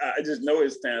 I just know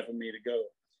it's time for me to go.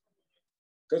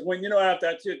 Because when, after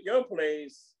I took your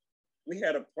place, we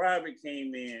had a private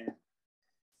came in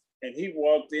and he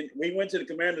walked in. We went to the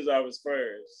commander's office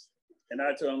first. And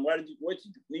I told him, what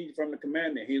you need from the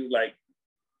commander? He was like,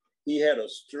 he had a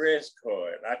stress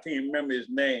card. I can't remember his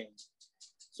name.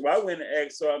 So I went and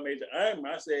asked Sergeant Major Iron.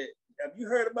 I said, have you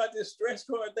heard about this stress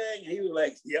card thing? And he was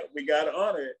like, yep, we got to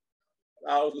honor it.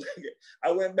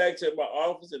 I went back to my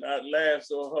office and I laughed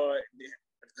so hard.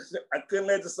 I couldn't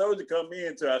let the soldier come in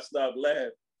until I stopped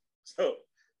laughing. So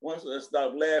once I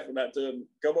stopped laughing, I told him,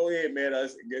 come on in, man. I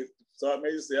said, Sergeant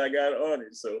Major said, I got to honor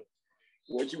it. So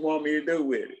what you want me to do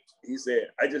with it? He said,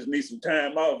 I just need some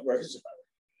time off first.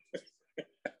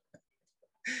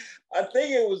 I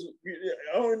think it was,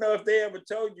 I don't know if they ever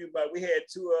told you, but we had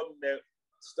two of them that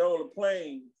stole a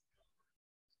plane.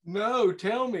 No,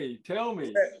 tell me.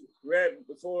 Right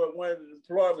before one of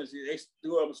the deployments, they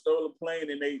two of them stole a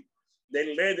plane and they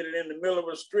landed it in the middle of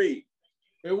a street.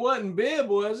 It wasn't Bib,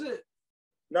 was it?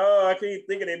 No, I can't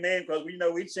think of their name because we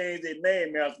know we changed their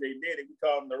name after they did it. We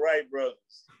called them the Wright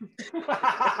brothers.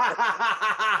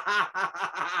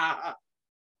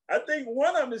 I think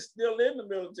one of them is still in the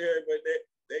military, but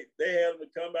they had them to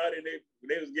come out and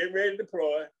they was getting ready to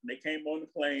deploy. And they came on the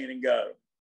plane and got them.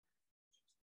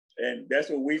 And that's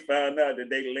when we found out that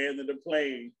they landed the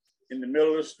plane in the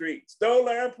middle of the street. Stole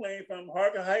the airplane from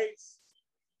Harker Heights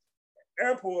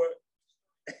Airport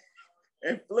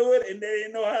and flew it, and they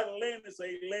didn't know how to land it, so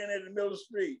they landed in the middle of the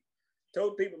street.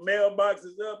 Told people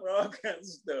mailboxes up and all kinds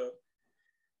of stuff.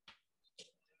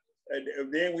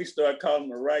 And then we started calling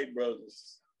them the Wright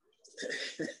brothers.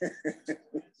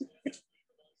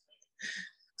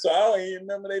 So I don't even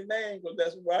remember their name, but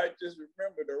that's why I just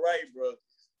remember the Wright brothers.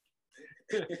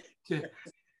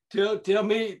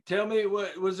 Tell me,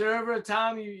 what was there ever a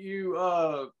time you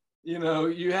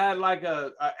had like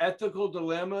a ethical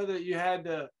dilemma that you had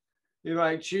to,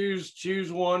 like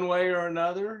choose one way or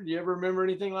another? Do you ever remember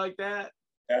anything like that?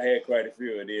 I had quite a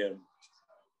few of them.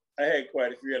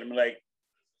 Like,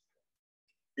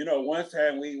 one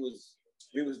time we was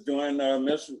doing a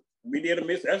mission. We did a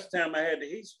mission. That's the time I had the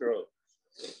heat stroke.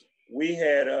 We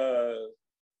had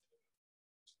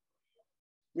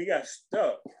we got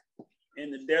stuck in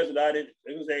the desert. It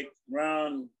was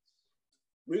around.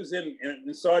 We was in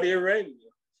Saudi Arabia,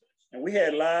 and we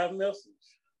had live missiles.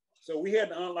 So we had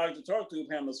to unlock the torque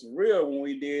tube handles for real when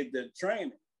we did the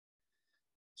training.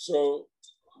 So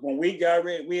when we got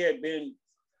ready, we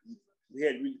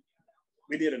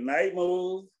did a night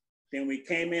move. Then we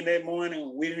came in that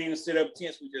morning. We didn't even set up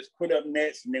tents. We just put up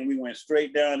nets, and then we went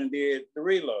straight down and did the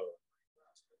reload.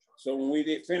 So when we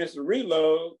did finish the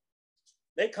reload,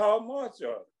 they called march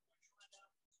order.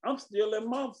 I'm still in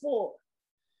month 4.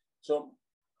 So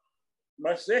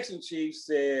my section chief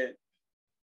said,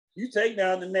 you take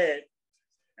down the net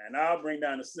and I'll bring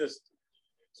down the system.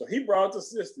 So he brought the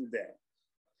system down.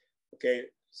 Okay,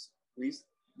 we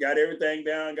got everything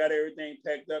down, got everything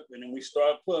packed up, and then we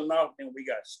started pulling off and we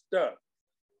got stuck.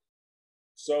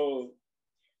 So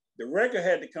the wrecker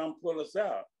had to come pull us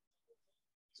out.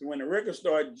 So when the wrecker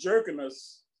started jerking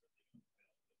us,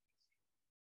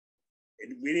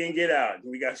 we didn't get out.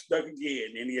 We got stuck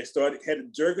again. And he had to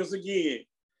jerk us again.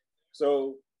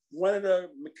 So one of the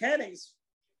mechanics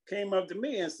came up to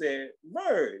me and said,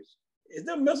 Verge, is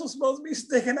the missile supposed to be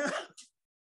sticking out?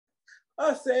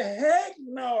 I said, heck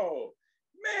no.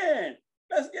 Man,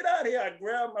 let's get out of here. I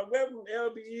grabbed my weapon,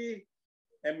 LBE,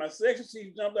 and my section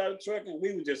chief jumped out of the truck, and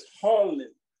we were just hauling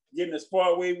it, getting as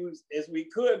far away as we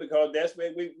could, because that's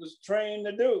what we was trained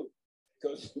to do.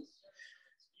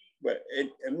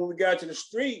 And when we got to the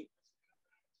street,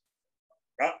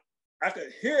 I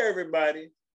could hear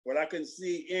everybody, but I couldn't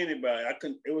see anybody.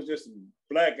 It was just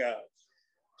blackout.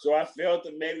 So I felt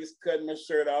the medics cutting my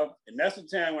shirt off. And that's the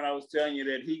time when I was telling you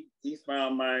that he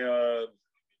found my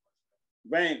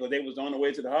vein, because they was on the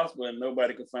way to the hospital and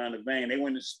nobody could find the vein. They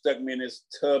went and stuck me in this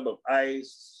tub of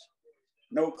ice,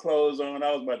 no clothes on.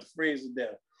 I was about to freeze to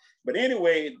death. But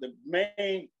anyway, the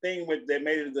main thing that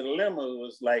made it a dilemma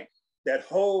was like that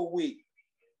whole week,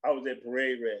 I was at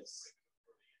parade rest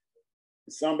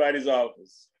in somebody's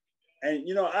office. And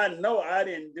I know I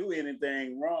didn't do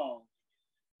anything wrong,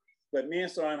 but me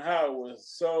and Sergeant Howard was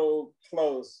so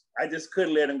close. I just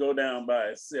couldn't let him go down by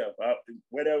himself.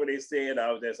 Whatever they said,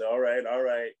 I was just all right.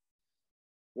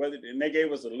 And they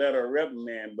gave us a letter of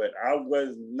reprimand, but I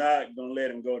was not gonna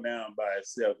let him go down by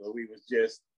himself. But we was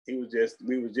just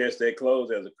that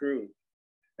close as a crew.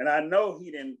 And I know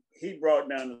he brought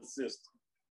down the system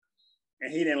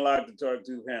and he didn't lock the torque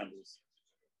tube handles.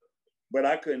 But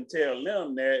I couldn't tell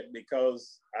them that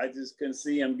because I just couldn't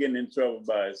see him getting in trouble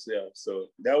by himself. So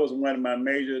that was one of my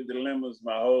major dilemmas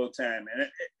my whole time. And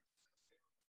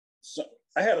so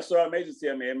I had a sergeant major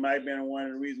tell me, it might have been one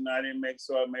of the reasons I didn't make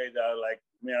sergeant major. I was like,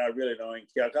 man, I really don't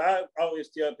care. I always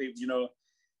tell people,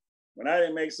 when I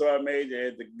didn't make Sergeant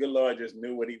Major, the good Lord just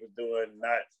knew what he was doing,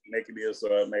 not making me a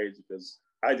Sergeant Major, because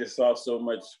I just saw so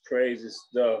much crazy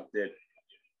stuff that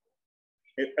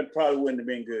it probably wouldn't have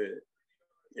been good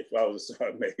if I was a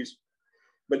Sergeant Major.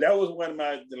 But that was one of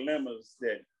my dilemmas,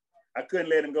 that I couldn't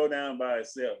let him go down by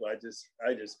himself. I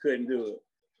just couldn't do it.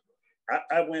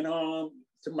 I went home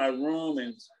to my room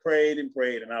and prayed,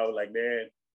 and I was like, Dad,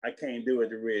 I can't do it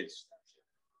to Rich.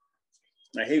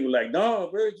 And he was like, no,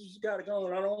 Rich, you just gotta go.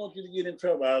 I don't want you to get in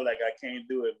trouble. I was like, I can't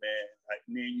do it, man. Like,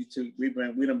 me and you two, we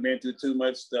done been through too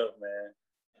much stuff, man.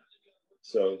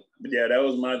 So, but yeah, that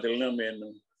was my dilemma. And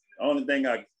the only thing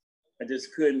I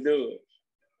just couldn't do it.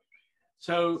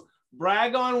 So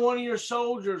brag on one of your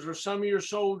soldiers or some of your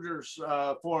soldiers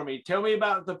for me. Tell me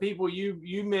about the people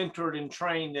you mentored and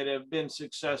trained that have been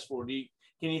successful. Can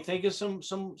you think of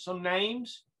some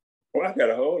names? Well, I got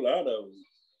a whole lot of them.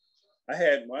 I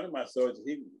had one of my soldiers,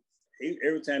 he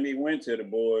every time he went to the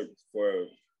board for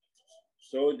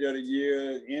Soldier of the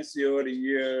Year, NCO of the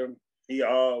Year, he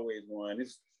always won.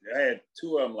 I had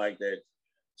two of them like that.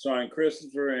 Sergeant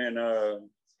Christopher and the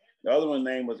other one's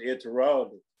name was Ed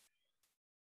Terraldi.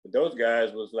 But those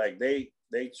guys was like, they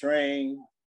trained.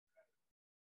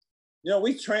 You know,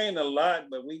 we trained a lot,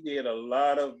 but we did a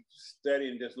lot of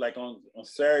studying. Just like on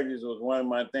Saturdays was one of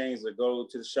my things, to go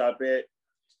to the shopette,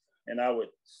 and I would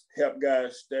help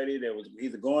guys study that was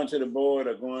either going to the board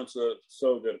or going to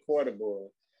soldier the quarter board.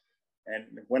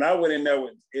 And when I went in there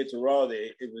with Ed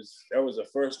Terraldi, that was the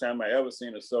first time I ever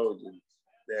seen a soldier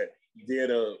that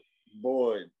did a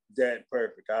board that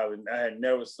perfect. I had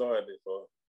never saw it before.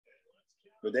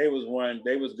 But they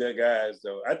was good guys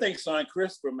though. I think Sergeant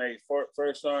Christopher made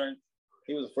first sergeant.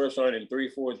 He was the first sergeant in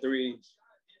 343.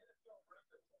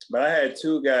 But I had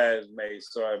two guys made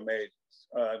sergeant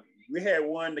majors. We had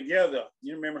one together.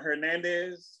 You remember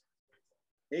Hernandez?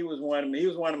 He was one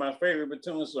of my favorite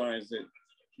platoon sergeants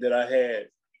that I had,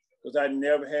 because I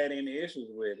never had any issues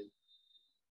with him.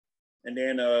 And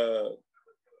then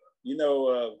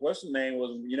what's her name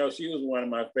was, she was one of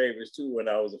my favorites too when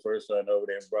I was the first sergeant over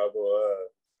there in Bravo.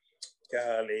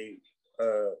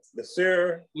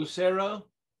 Lucero.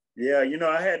 Yeah,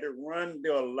 I had to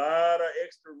do a lot of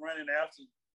extra running after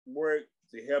work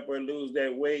to help her lose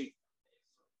that weight,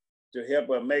 to help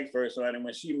her make first sergeant. And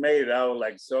when she made it, I was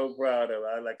like so proud of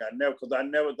her. Because I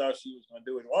never thought she was gonna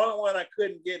do it. The only one I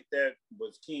couldn't get that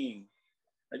was King.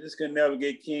 I just could never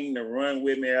get King to run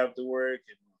with me after work,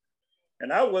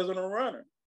 and I wasn't a runner.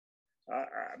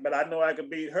 But I know I could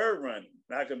beat her running.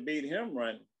 I could beat him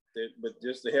running, but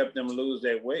just to help them lose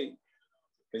that weight.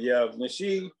 But yeah, when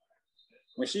she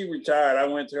retired, I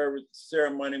went to her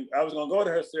ceremony. I was gonna go to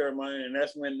her ceremony, and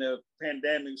that's when the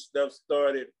pandemic stuff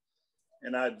started.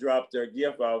 And I dropped her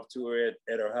gift off to her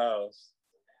at her house.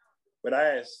 But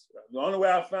the only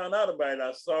way I found out about it,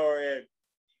 I saw her at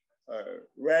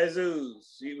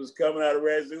Razzoos. She was coming out of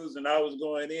Razzoos, and I was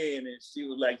going in, and she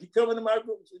was like, "You coming to my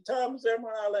retirement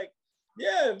ceremony?" I was like,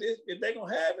 "Yeah, if they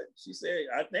gonna have it." She said,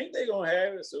 "I think they gonna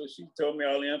have it." So she told me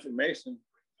all the information.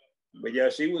 But yeah,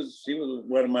 she was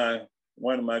one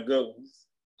of my good ones.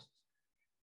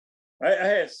 I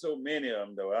had so many of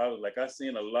them though. I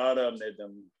seen a lot of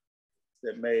them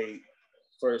that made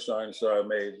first sergeant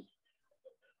major.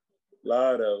 A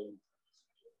lot of them.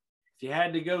 If you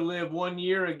had to go live 1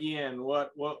 year again,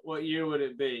 what year would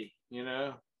it be?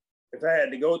 If I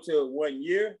had to go to 1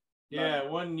 year? Yeah,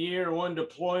 1 year, one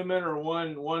deployment, or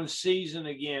one season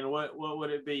again. What would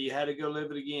it be? You had to go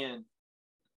live it again.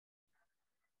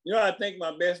 I think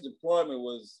my best deployment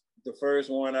was the first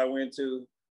one I went to,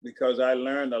 because I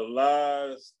learned a lot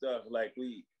of stuff. Like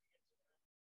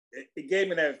it gave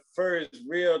me that first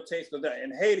real taste of that.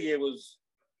 In Haiti, it was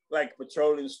like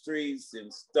patrolling streets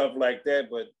and stuff like that.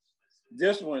 But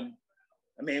this one,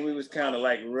 we was kind of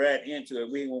like right into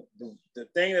it. The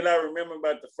thing that I remember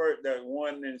about that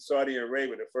one in Saudi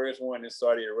Arabia, the first one in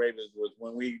Saudi Arabia, was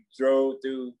when we drove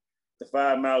through the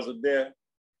 5 miles of death,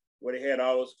 where they had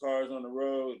all those cars on the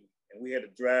road, and we had to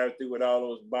drive through with all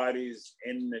those bodies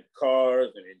in the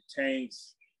cars and in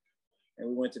tanks. And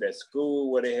we went to that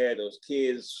school where they had those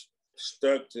kids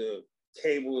stuck to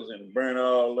cables and burn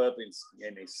all up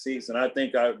in their seats. And I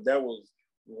think that was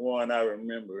one I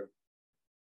remember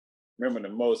the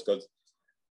most, because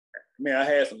I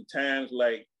had some times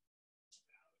like,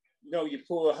 you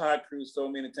pull a hot crew so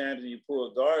many times and you pull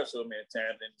a guard so many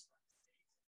times. And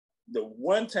the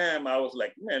one time I was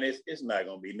like, man, it's not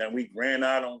gonna be nothing. We ran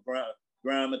out on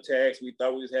ground attacks. We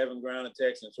thought we was having ground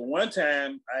attacks. And so one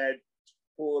time I had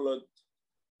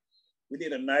we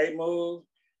did a night move,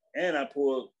 and I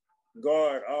pulled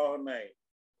guard all night.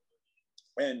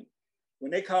 And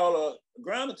when they call a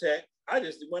ground attack, I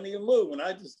just wasn't even moving.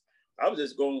 I just I was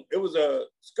just going, it was a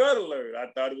Scud alert.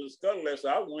 I thought it was a Scud alert. So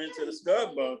I went to the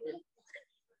Scud bunker.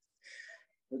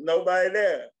 There's nobody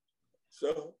there.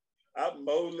 So I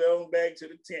moseyed on back to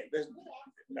the tent.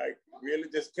 Like really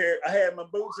just carried, I had my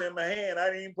boots in my hand. I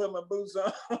didn't even put my boots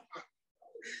on.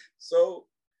 So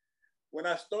when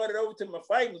I started over to my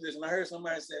fight position, I heard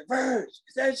somebody say, Verge,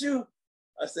 is that you?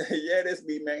 I said, yeah, that's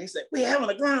me, man. He said, we having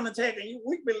a ground attack and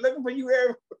we've been looking for you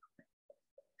everywhere.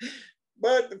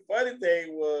 But the funny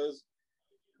thing was,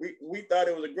 we thought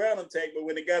it was a ground attack, but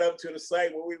when it got up to the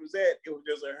site where we was at, it was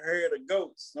just a herd of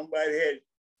goats. Somebody had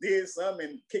did something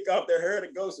and kick off that herd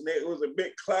of goats, and it was a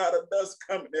big cloud of dust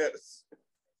coming at us.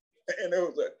 And it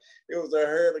was a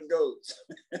herd of goats.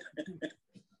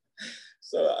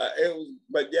 So it was,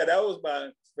 but yeah, that was my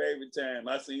favorite time.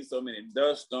 I seen so many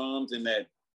dust storms and that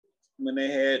when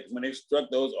they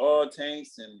struck those oil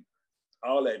tanks and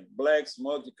all that black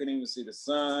smoke, you couldn't even see the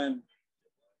sun.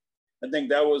 I think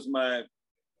that was my,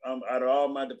 out of all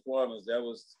my deployments,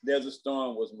 Desert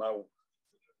Storm was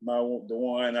the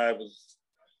one I was,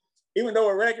 even though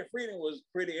Iraqi Freedom was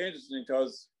pretty interesting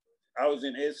because I was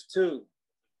in S2.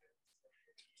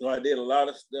 So I did a lot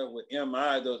of stuff with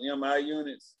MI, those MI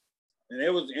units. And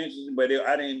it was interesting, but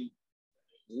I didn't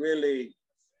really,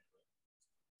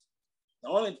 the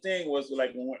only thing was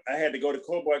like when I had to go to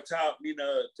Cobalt Top, you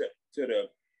know, to the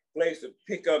place to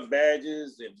pick up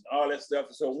badges and all that stuff.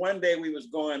 So one day we was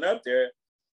going up there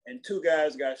and two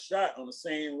guys got shot on the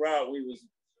same route we was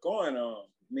going on.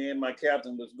 Me and my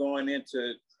captain was going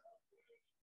into,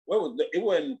 it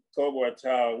wasn't Cobalt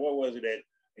Tower, what was it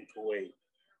in Kuwait?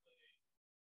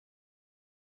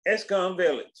 Escom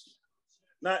Village.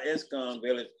 Not Escom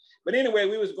Village. But anyway,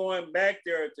 we was going back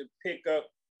there to pick up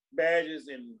badges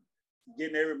and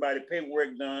getting everybody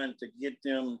paperwork done to get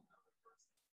them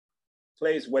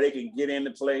place where they can get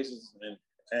into places.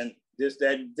 And just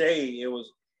that day, it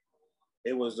was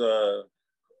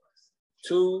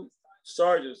two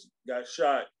sergeants got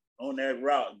shot on that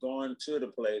route going to the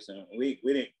place. And we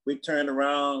turned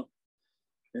around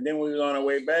and then we was on our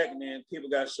way back and then people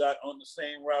got shot on the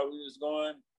same route we was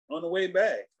going on the way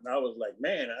back. And I was like,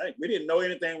 man, we didn't know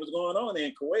anything was going on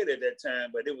in Kuwait at that time,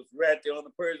 but it was right there on the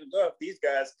Persian Gulf. These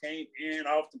guys came in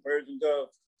off the Persian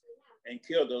Gulf and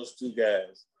killed those two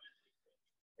guys.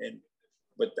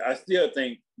 But I still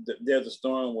think that Desert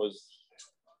Storm was,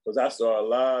 because I saw a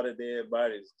lot of dead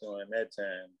bodies during that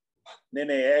time. Then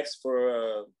they asked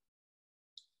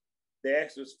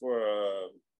us for,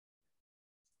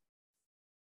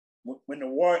 when the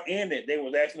war ended, they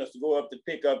was asking us to go up to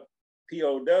pick up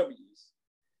POWs.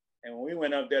 And when we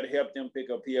went up there to help them pick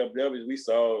up POWs, we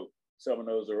saw some of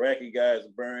those Iraqi guys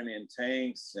burn in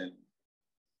tanks and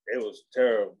it was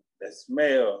terrible. That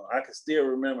smell, I can still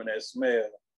remember that smell.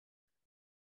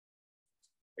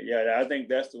 But yeah, I think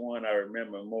that's the one I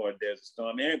remember more, Desert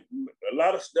Storm. And a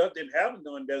lot of stuff didn't happen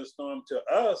during Desert Storm to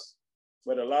us,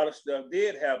 but a lot of stuff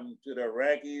did happen to the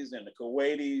Iraqis and the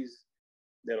Kuwaitis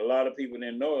that a lot of people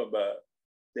didn't know about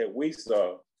that we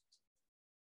saw.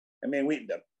 I mean,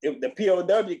 the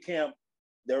POW camp,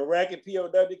 the Iraqi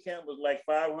POW camp was like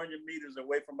 500 meters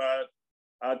away from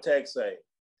our attack site.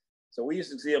 So we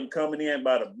used to see them coming in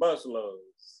by the bus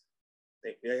loads.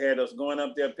 They had us going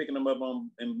up there, picking them up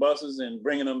in buses and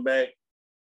bringing them back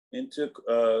into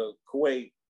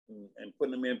Kuwait and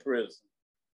putting them in prison.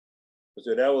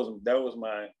 So that was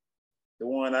the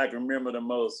one I can remember the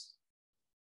most.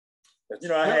 You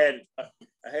know, I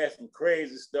had some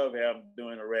crazy stuff happen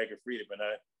during Iraqi Freedom, and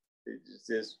it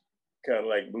just kind of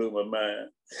like blew my mind.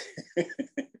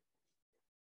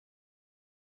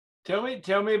 Tell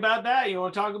me about that. You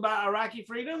want to talk about Iraqi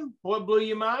Freedom? What blew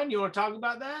your mind? You want to talk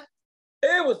about that?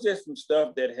 It was just some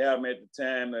stuff that happened at the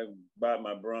time about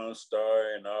my Bronze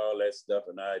Star and all that stuff,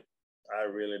 and I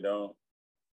really don't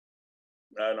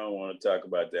want to talk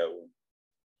about that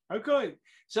one. Okay.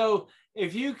 So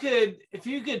if you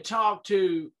could talk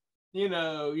to, you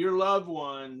know, your loved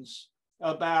ones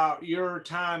about your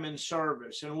time in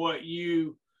service and what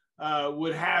you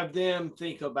would have them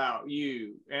think about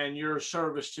you and your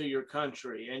service to your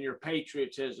country and your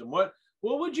patriotism, what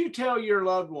would you tell your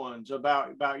loved ones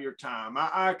about your time?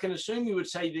 I can assume you would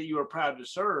say that you are proud to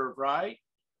serve, right?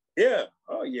 Yeah.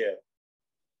 Oh yeah.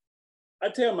 I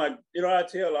tell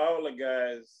all the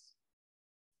guys,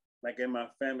 like in my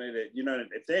family, that, you know,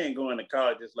 if they ain't going to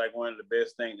college, it's like one of the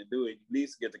best things to do. At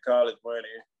least get the college money,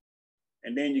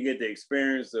 and then you get the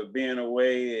experience of being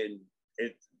away. And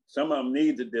some of them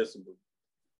need the discipline.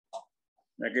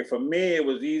 Like for me, it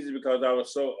was easy because I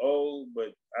was so old.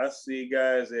 But I see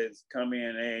guys that's come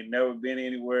in, they ain't never been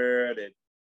anywhere, that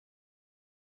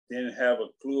didn't have a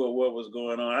clue of what was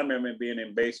going on. I remember being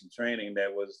in basic training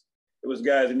that was It was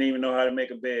guys that didn't even know how to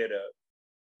make a bed up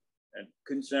and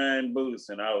couldn't shine boots.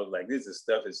 And I was like, this is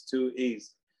stuff is too easy.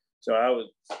 So I would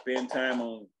spend time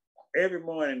on every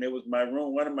morning. It was my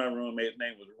room. One of my roommates'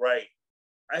 name was Wright.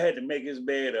 I had to make his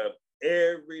bed up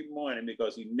every morning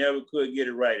because he never could get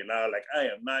it right. And I was like, I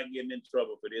am not getting in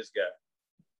trouble for this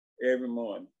guy every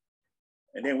morning.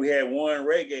 And then we had Warren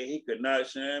Reggae. He could not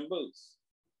shine boots.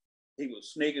 He would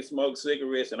sneak and smoke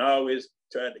cigarettes, and I always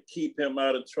tried to keep him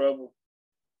out of trouble.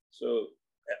 So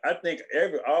I think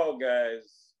all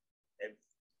guys,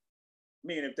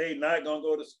 if they not gonna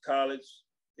go to college,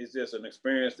 it's just an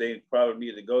experience they probably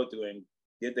need to go through and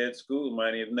get that school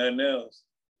money, if nothing else.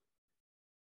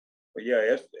 But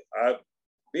yeah,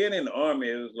 being in the Army,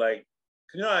 it was like,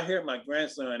 I hear my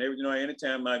grandson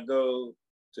anytime I go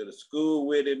to the school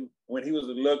with him, when he was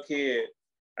a little kid,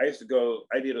 I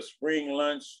did a spring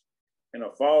lunch and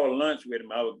a fall lunch with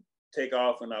him. I would take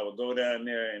off and I would go down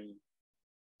there and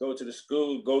go to the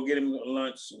school, go get him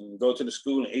lunch and go to the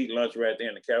school and eat lunch right there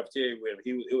in the cafeteria with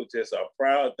him. It was just a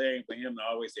proud thing for him to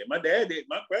always say. My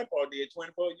grandpa did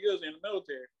 24 years in the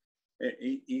military. And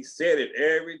he said it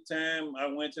every time I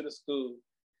went to the school.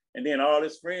 And then all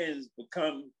his friends would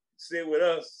come sit with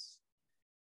us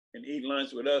and eat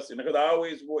lunch with us. And because I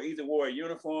always wore a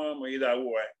uniform or either I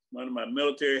wore one of my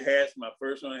military hats, my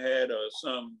first one had or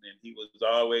something. And he was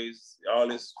always, all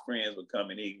his friends would come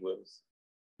and eat with us.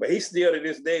 But he still to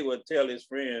this day would tell his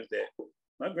friends that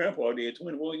my grandpa did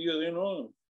 24 years in the Army.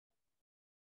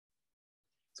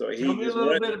 So Tell me a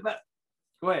little bit about,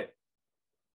 go ahead.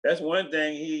 That's one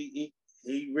thing he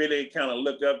really kind of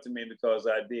looked up to me because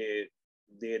I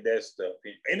did that stuff.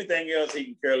 Anything else he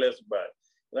can care less about.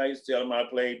 I used to tell him I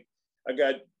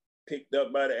got picked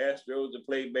up by the Astros to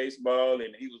play baseball,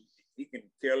 and he can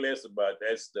care less about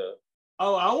that stuff.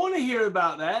 Oh, I want to hear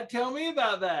about that. Tell me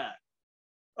about that.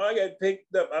 I got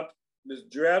picked up. I was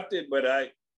drafted, but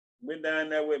I went down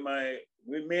there with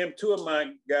me and two of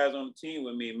my guys on the team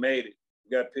with me made it.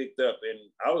 Got picked up, and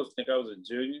I think I was a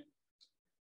junior.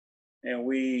 And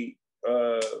we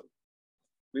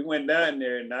went down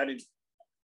there, and I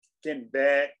didn't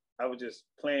bat. I was just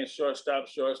playing shortstop,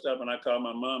 and I called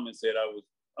my mom and said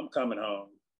I'm coming home.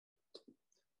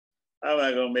 I'm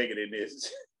not gonna make it in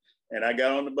this. And I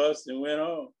got on the bus and went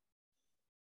home.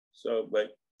 So, but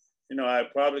I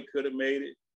probably could have made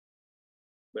it,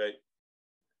 but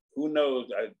who knows?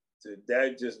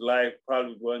 That just life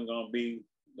probably wasn't gonna be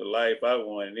the life I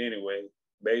wanted anyway.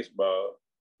 Baseball.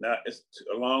 Now it's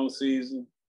a long season,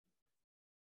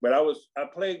 but I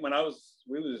played when I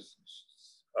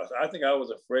think I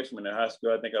was a freshman in high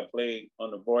school. I think I played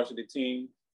on the varsity team,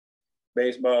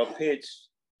 baseball pitch.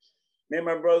 Me and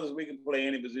my brothers, we could play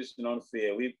any position on the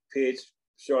field. We pitch,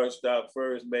 shortstop,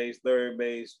 first base, third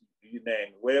base, you name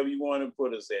it. Wherever you want to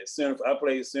put us at. Center, I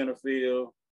played center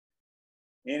field,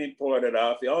 any part of the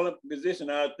outfield. The only position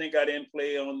I think I didn't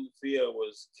play on the field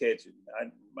was catching.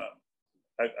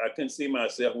 I couldn't see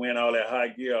myself wearing all that high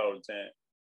gear all the time.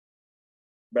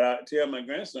 But I tell my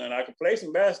grandson I could play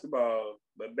some basketball,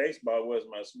 but baseball was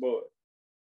my sport.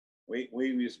 We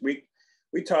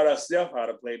taught ourselves how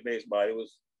to play baseball. It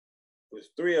was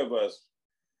three of us,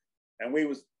 and we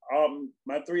was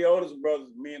my three oldest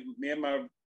brothers. Me and my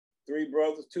two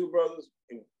brothers.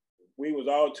 We was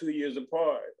all 2 years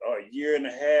apart, or a year and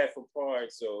a half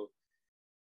apart. So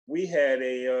we had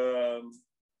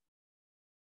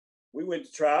we went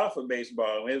to try out for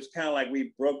baseball. It was kind of like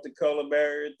we broke the color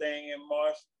barrier thing in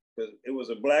March because it was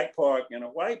a black park and a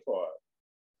white park.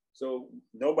 So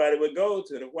nobody would go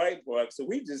to the white park. So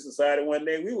we just decided one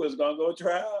day we was gonna go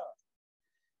try out.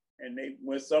 And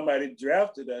when somebody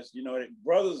drafted us,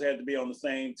 brothers had to be on the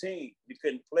same team. You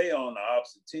couldn't play on the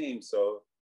opposite team. So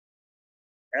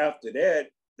after that,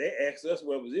 they asked us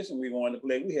what position we wanted to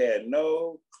play. We had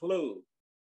no clue.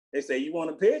 They say, you want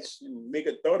to pitch? And we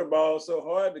could throw the ball so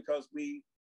hard because we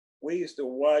used to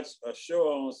watch a show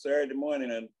on Saturday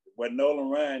morning where Nolan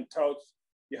Ryan taught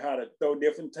you how to throw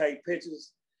different type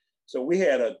pitches. So we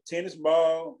had a tennis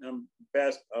ball and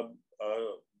a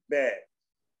bat,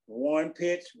 one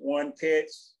pitch, one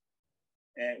catch,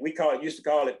 and used to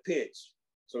call it pitch.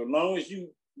 So as long as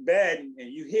you batting and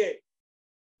you hit,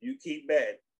 you keep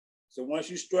batting. So once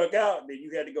you struck out, then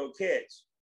you had to go catch,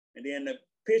 and then the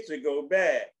pitcher go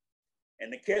back,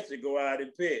 and the catcher go out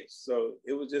and pitch. So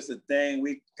it was just a thing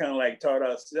we kind of like taught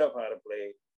ourselves how to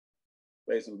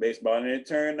play some baseball, and it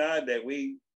turned out that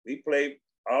we played.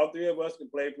 All three of us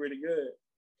could play pretty good.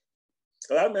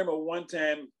 So I remember one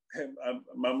time,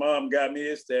 my mom got me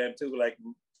this time too. Like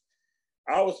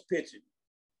I was pitching,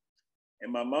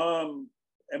 and my mom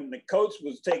and the coach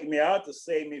was taking me out to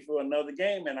save me for another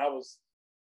game, and I was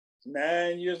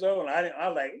 9 years old. I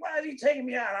was like, why is he taking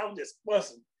me out? I was just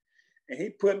fussing. And he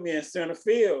put me in center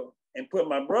field and put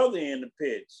my brother in the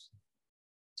pitch.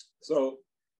 So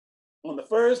on the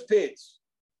first pitch,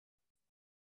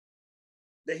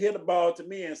 they hit the ball to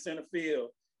me in center field,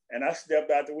 and I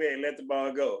stepped out the way and let the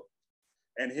ball go.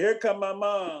 And here come my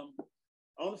mom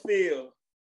on the field.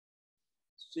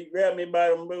 She grabbed me by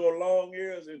them little long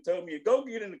ears and told me, go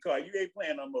get in the car. You ain't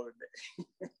playing no more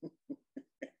today.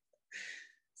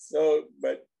 So,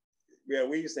 but yeah,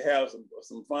 we used to have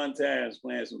some fun times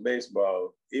playing some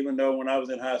baseball. Even though when I was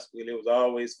in high school, it was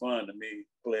always fun to me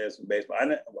playing some baseball.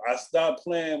 I stopped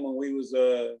playing when we was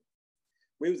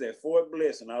at Fort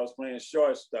Bliss and I was playing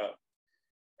shortstop.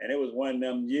 And it was one of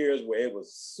them years where it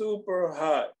was super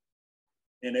hot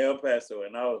in El Paso.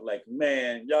 And I was like,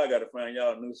 man, y'all got to find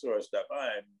y'all a new shortstop. I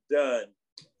am done.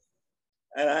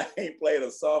 And I ain't played a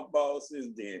softball since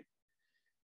then.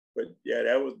 But yeah,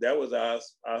 that was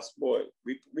our sport.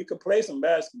 We could play some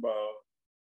basketball,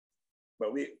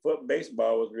 but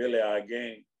baseball was really our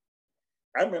game.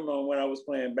 I remember when I was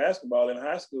playing basketball in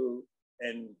high school,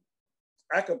 and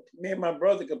me and my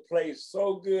brother could play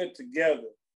so good together.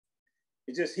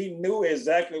 It just, he knew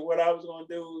exactly what I was gonna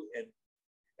do,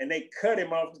 and they cut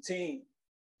him off the team.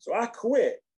 So I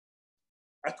quit.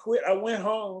 I went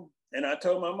home and I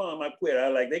told my mom I quit. I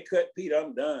was like, they cut Pete,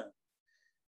 I'm done.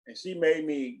 And she made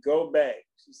me go back.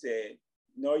 She said,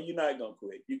 no, you're not gonna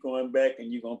quit. You're going back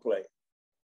and you're gonna play.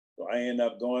 So I ended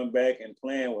up going back and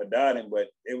playing without him, but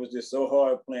it was just so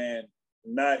hard playing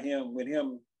with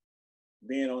him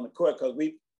being on the court, because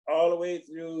we all the way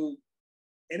through,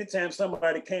 anytime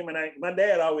somebody came my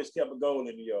dad always kept a goal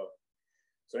in the yard.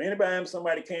 So anytime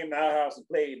somebody came to our house and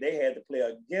played, they had to play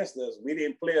against us. We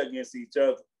didn't play against each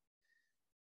other.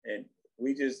 And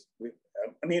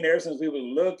ever since we were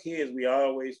little kids, we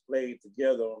always played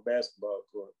together on basketball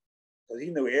court. Because he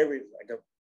knew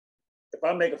if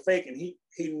I make a fake, and he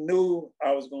knew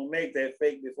I was gonna make that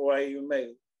fake before I even made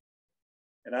it.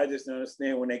 And I just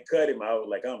understand when they cut him, I was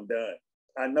like, I'm done.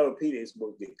 I know Pete ain't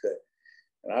supposed to get cut.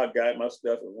 And I got my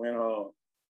stuff and went home.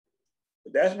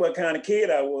 But that's what kind of kid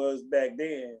I was back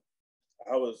then.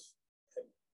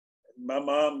 My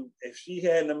mom, if she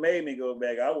hadn't made me go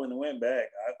back, I wouldn't have went back.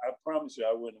 I promise you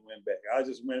I wouldn't have went back. I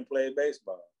just went and played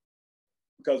baseball.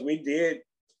 Because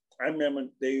I remember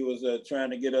they was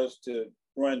trying to get us to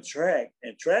run track,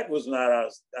 and track was not our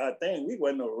thing. We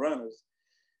wasn't no runners.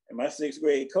 And my 6th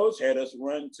grade coach had us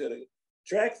run to the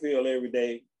track field every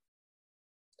day.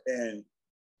 And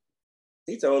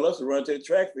he told us to run to the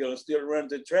track field, and still run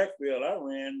to the track field. I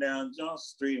ran down Johnson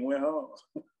Street and went home.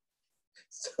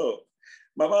 So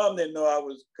my mom didn't know I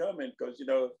was coming, because,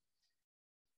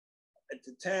 at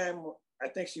the time, I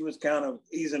think she was kind of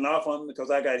easing off on me, because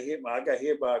I got hit by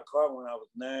a car when I was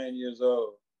 9 years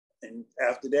old. And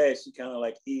after that, she kind of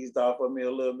like eased off of me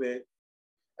a little bit.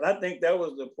 And I think that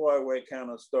was the part where it kind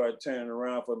of started turning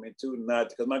around for me too,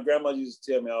 because my grandma used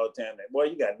to tell me all the time that, boy,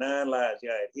 you got 9 lives. You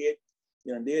got hit,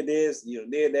 you done did this, you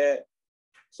done did that.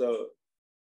 So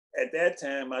at that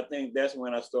time, I think that's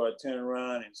when I started turning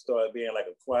around and started being like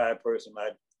a quiet person.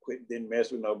 I didn't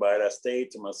mess with nobody. I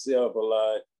stayed to myself a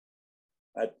lot.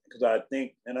 I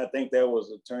think that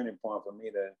was a turning point for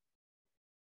me.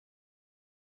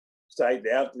 So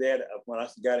after that, when I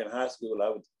got in high school, I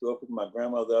would go pick my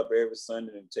grandmother up every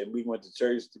Sunday, and we went to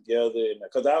church together. And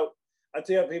because I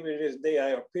tell people to this day, I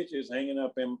have pictures hanging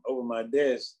up over my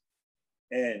desk,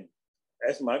 and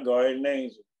that's my guardian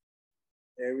angel.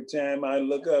 Every time I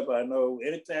look up, I know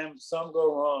anytime something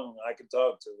go wrong, I can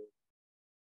talk to her.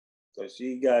 So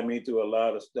she got me through a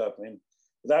lot of stuff. And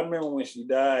because I remember when she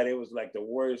died, it was like the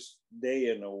worst day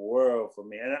in the world for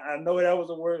me. And I know that was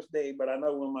the worst day, but I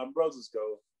know when my brothers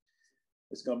go,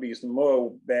 it's gonna be some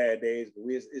more bad days. But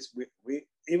we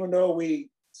even though we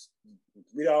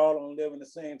all don't live in the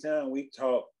same town, we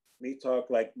talk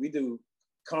like we do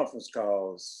conference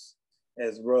calls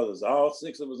as brothers. All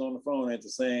 6 of us on the phone at the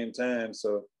same time.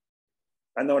 So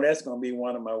I know that's gonna be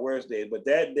one of my worst days. But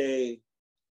that day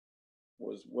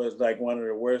was like one of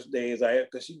the worst days I had,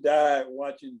 because she died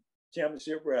watching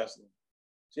championship wrestling.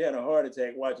 She had a heart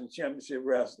attack watching championship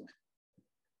wrestling.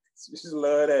 She just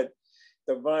loved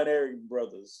the Von Erich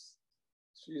brothers.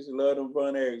 She used to love them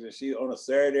Von Erichs. And she, on a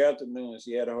Saturday afternoon,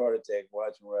 she had a heart attack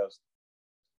watching wrestling.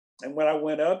 And when I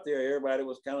went up there, everybody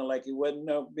was kind of like it wasn't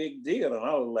no big deal. And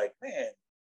I was like, man,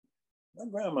 my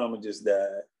grandmama just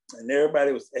died. And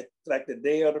everybody was, like the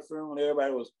day of the funeral,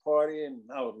 everybody was partying.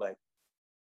 And I was like,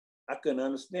 I couldn't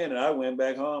understand it. I went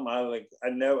back home. I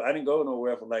didn't go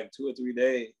nowhere for like 2 or 3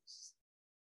 days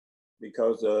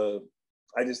because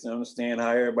I just didn't understand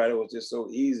how everybody was just so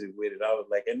easy with it. I was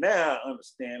like, and now I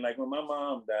understand, like when my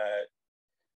mom died,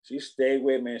 she stayed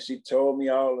with me and she told me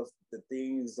all of the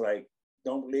things like,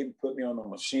 don't leave me, put me on the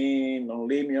machine, don't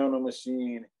leave me on the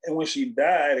machine. And when she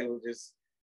died, it was just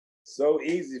so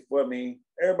easy for me.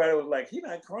 Everybody was like, he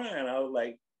not crying. I was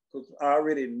like, because I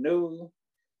already knew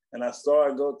and I saw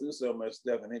her go through so much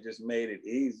stuff and it just made it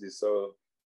easy. So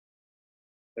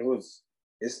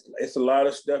it's a lot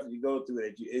of stuff you go through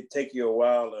that it take you a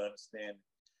while to understand.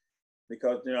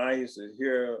 Because, you know, I used to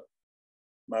hear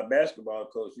my basketball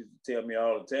coach used to tell me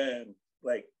all the time,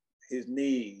 like his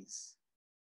knees.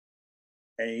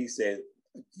 And he said,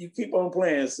 you keep on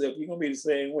playing, Silk, you're gonna be the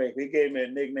same way. He gave me a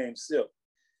nickname, Silk.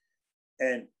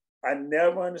 And I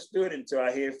never understood it until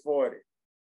I hit 40.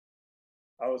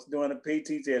 I was doing a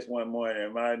PT test one morning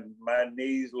and my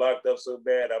knees locked up so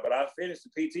bad, but I finished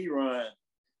the PT run,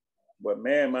 but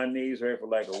man, my knees hurt for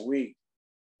like a week.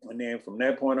 And then from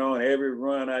that point on, every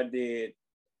run I did,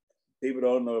 people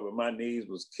don't know, but my knees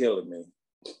was killing me.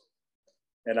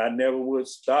 And I never would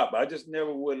stop. I just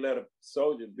never would let a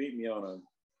soldier beat me on a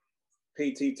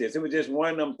PT test. It was just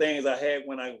one of them things I had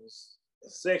when I was a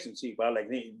section chief. I like,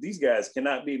 these guys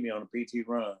cannot beat me on a PT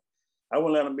run. I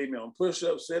wouldn't let them beat me on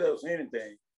push-ups, sit-ups,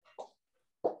 anything.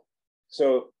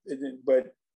 So,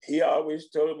 but he always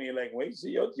told me, like, wait, see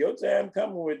your time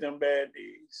coming with them bad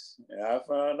knees. And I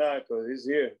found out because it's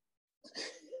here.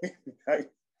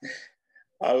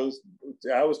 I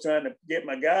was trying to get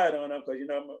my guide on them because, you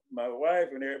know, my wife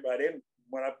and everybody,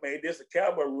 when I made this a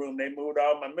cowboy room, they moved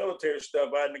all my military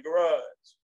stuff out in the garage.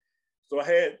 So I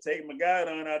had to take my guide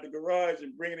on out the garage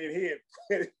and bring it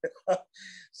here.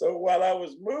 So while I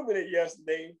was moving it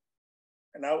yesterday,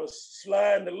 and I was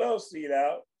sliding the love seat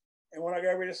out, and when I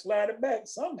got ready to slide it back,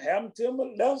 something happened to my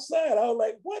left side. I was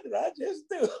like, what did I just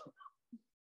do?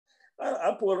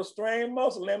 I pulled a strained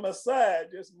muscle in my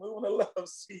side just moving the love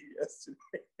seat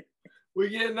yesterday. We're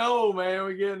getting old, man.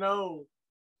 We're getting old.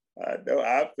 I know.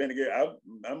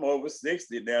 I'm over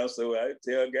 60 now, so I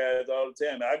tell guys all the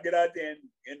time, I get out there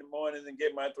in the mornings and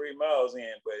get my 3 miles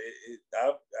in, but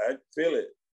I feel it.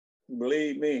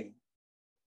 Believe me.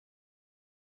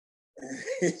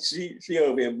 she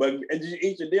over here bugging me. And did you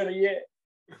eat your dinner yet?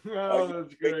 Oh,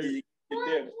 that's great.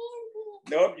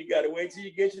 Nope, you got to wait till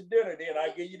you get your dinner, then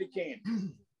I'll give you the candy.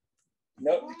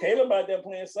 Nope, Caleb out there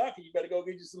playing soccer. You better go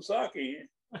get you some soccer in.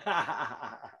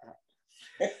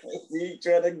 He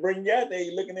trying to bring you out there,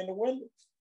 you looking in the window.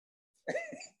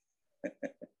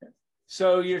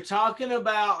 So you're talking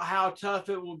about how tough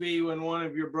it will be when one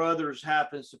of your brothers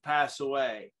happens to pass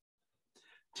away.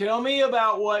 Tell me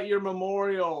about what your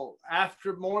memorial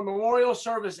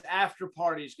service after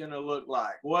party is going to look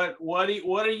like. What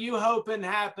are you hoping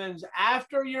happens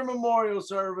after your memorial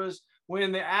service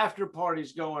when the after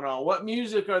party's going on? What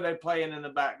music are they playing in the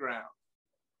background?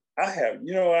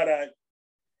 You know what,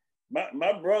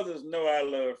 my brothers know I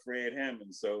love Fred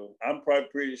Hammond, so I'm probably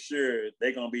pretty sure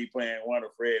they're gonna be playing one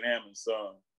of Fred Hammond's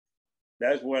songs.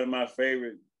 That's one of my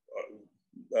favorite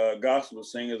gospel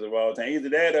singers of all time. Either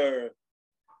that or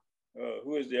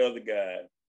who is the other guy?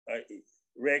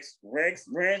 Rex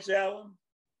Ranch Allen.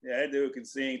 Yeah, that dude can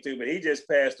sing too, but he just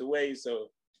passed away. So,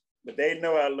 but they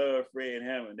know I love Fred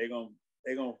Hammond. They're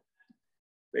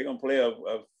gonna play a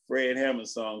Fred Hammond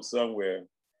song somewhere.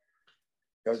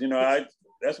 Because, you know,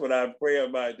 that's what I pray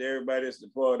about. Everybody that's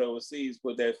deployed overseas,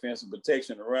 put that fence of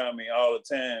protection around me all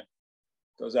the time.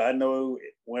 Because I know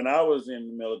when I was in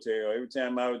the military, or every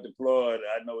time I was deployed,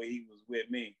 I know he was with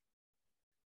me.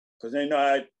 Because, you know,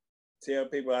 I tell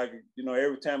people,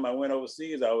 every time I went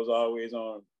overseas, I was always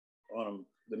on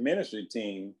the ministry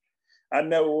team. I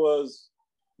never was,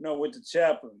 with the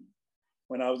chaplain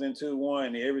when I was in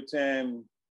 2-1. Every time,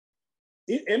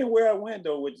 anywhere I went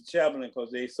though with the chaplain,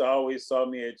 because they always saw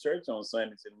me at church on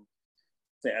Sundays,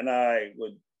 and I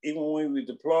would, even when we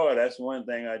deployed, that's one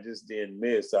thing I just didn't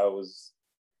miss. I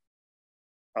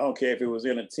don't care if it was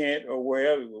in a tent or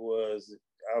wherever it was,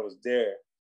 I was there.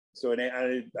 So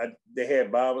they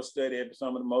had Bible study at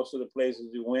most of the places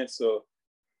we went. So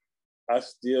I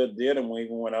still did them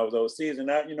even when I was overseas. And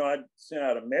I sent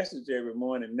out a message every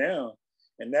morning now,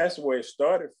 and that's where it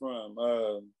started from.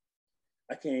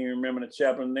 I can't even remember the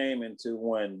chaplain's name in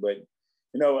 2-1, but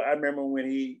I remember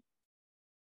when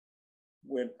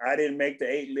I didn't make the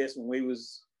 8 list when we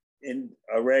was in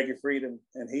Iraqi Freedom,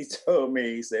 and he told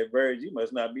me, he said, "Verge, you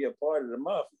must not be a part of the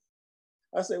mafia."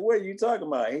 I said, "What are you talking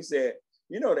about?" He said,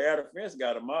 "The outer fence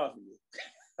got a mafia."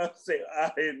 I said,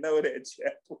 "I didn't know that,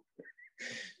 chaplain."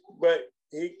 But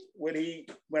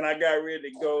when I got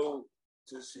ready to go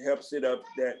to help set up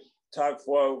that TOC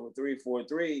 4 over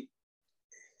 343,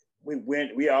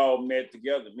 we all met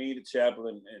together, me, the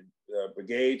chaplain, and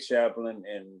brigade chaplain,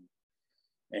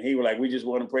 and he was like, we just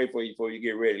want to pray for you before you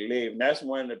get ready to leave. And that's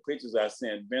one of the pictures I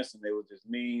sent Vincent. It was just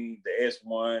me, the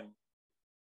S1,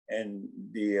 and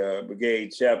the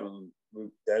brigade chaplain.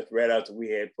 That's right after we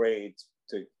had prayed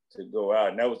to go out.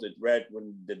 And that was right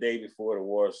when the day before the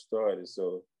war started.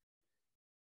 So,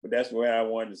 but that's where I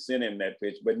wanted to send him that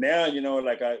picture. But now, you know,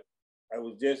 like I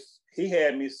was just, he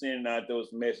had me sending out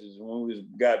those messages when we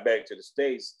got back to the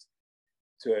States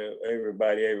to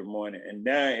everybody every morning. And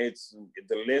now it's,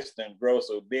 the list and grow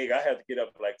so big, I have to get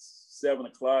up like 7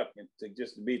 o'clock and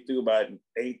just to be through by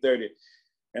 8:30.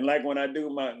 And like when I do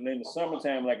in the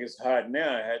summertime, like it's hot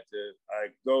now, I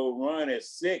go run at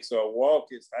 6 or walk,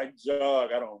 I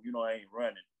jog, I ain't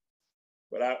running.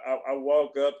 But I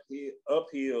walk up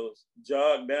hills,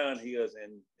 jog down hills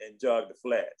and jog the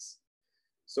flats.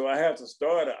 So I have to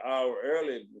start an hour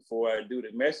early before I do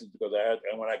the message because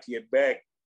and when I get back,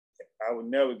 I would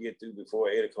never get through before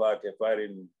 8 o'clock if I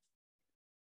didn't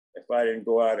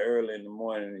go out early in the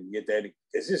morning and get that.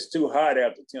 It's just too hot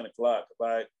after 10 o'clock. If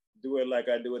I do it like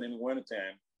I do it in the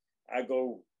wintertime, I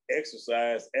go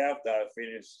exercise after I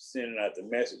finish sending out the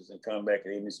messages and come back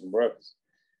and eat me some breakfast.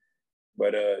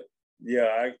 But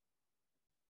yeah,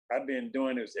 I've been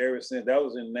doing this ever since. That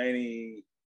was in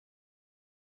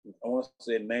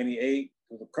 98.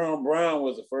 Colonel Brown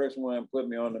was the first one to put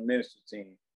me on the ministry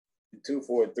team in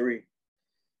 243.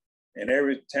 And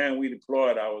every time we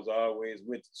deployed, I was always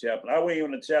with the chaplain. I wasn't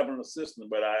even a chaplain assistant,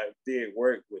 but I did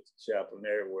work with the chaplain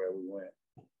everywhere we went.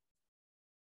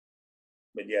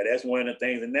 But yeah, that's one of the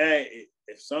things. And now,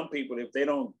 if some people, if they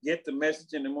don't get the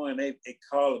message in the morning, they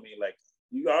call me like,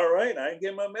 you all right? I didn't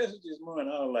get my message this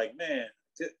morning. I was like, man,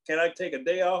 can I take a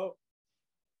day off?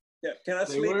 Yeah, can I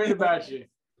sleep? They worried about you.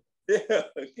 Yeah,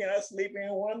 can I sleep in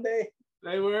one day?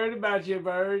 They worried about you,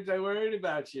 Birds. They worried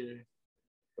about you.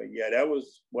 But yeah, that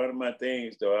was one of my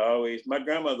things, though. My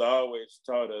grandmother always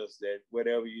taught us that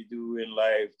whatever you do in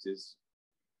life, just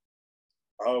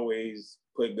always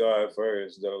put God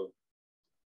first, though.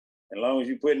 As long as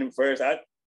you put him first, I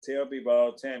tell people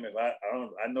all the time,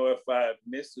 I know if I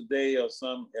miss a day or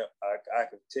something, I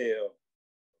can tell.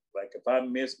 Like if I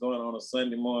miss going on a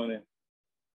Sunday morning,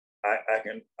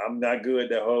 I'm not good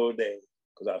the whole day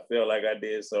because I feel like I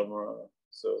did something wrong.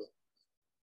 So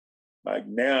like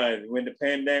now, when the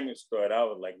pandemic started, I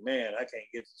was like, man, I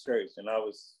can't get to church. And I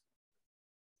was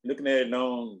looking at it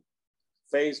on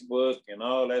Facebook and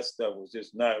all that stuff was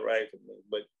just not right for me.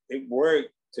 But it worked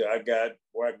till I got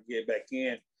where I could get back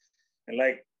in. And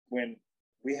like when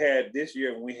we had this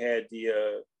year, when we had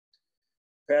the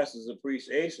pastor's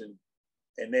appreciation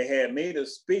and they had me to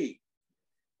speak.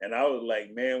 And I was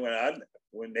like, man,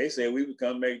 when they said we would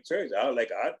come make church, I was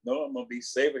like, I know I'm gonna be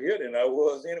safer here than I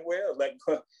was anywhere else. Like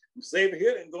I'm safer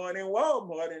here than going in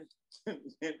Walmart and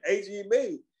HEB.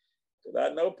 Because I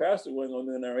know Pastor wasn't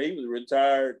gonna do that. He was a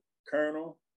retired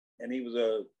colonel and he was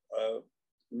a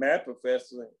math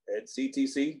professor at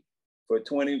CTC for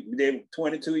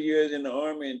 22 years in the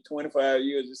Army and 25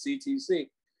 years at CTC.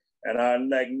 And I'm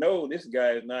like, no, this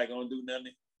guy is not gonna do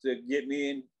nothing to get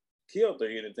me killed or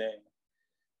anything.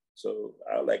 So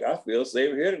I was like, I feel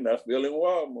safer here than I feel in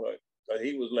Walmart. But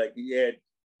he was like, you had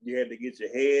to get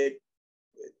your head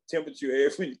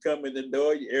temperature when you come in the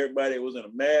door. Everybody was in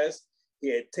a mask. He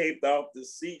had taped off the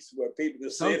seats where people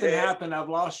could sit. Something happened. I've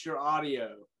lost your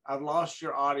audio.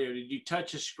 Did you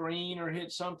touch a screen or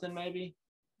hit something maybe?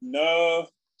 No,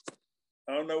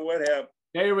 I don't know what happened.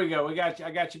 There we go. I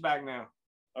got you back now.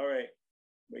 All right.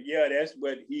 But yeah, that's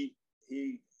what he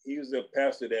was a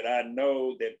pastor that I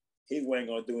know that he wasn't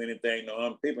gonna do anything to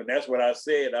harm people. And that's what I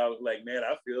said. I was like, man,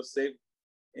 I feel safe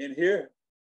in here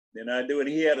than I do. And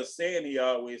he had a saying he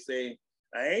always say,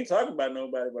 I ain't talking about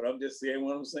nobody, but I'm just saying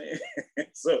what I'm saying.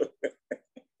 So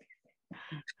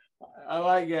I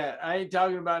like that. I ain't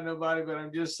talking about nobody, but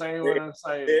I'm just saying what I'm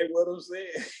saying. That's what I'm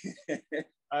saying.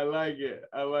 I like it.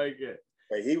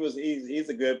 But he's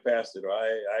a good pastor.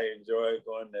 I enjoy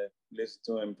going to listen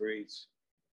to him preach.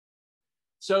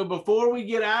 So before we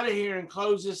get out of here and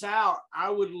close this out, I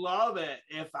would love it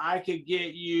if I could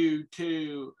get you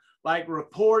to like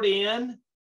report in,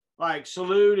 like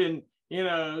salute and,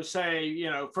 say,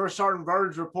 First Sergeant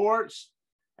Birds reports,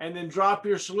 and then drop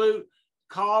your salute,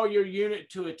 call your unit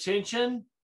to attention,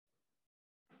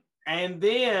 and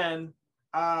then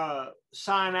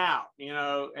sign out,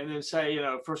 and then say,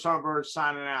 First Sergeant Birds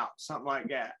signing out, something like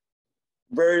that.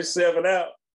 Birds 7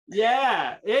 out.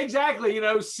 Yeah, exactly.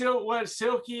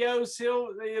 Silkio,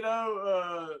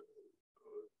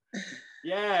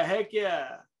 yeah, heck yeah.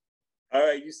 All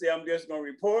right, you say I'm just gonna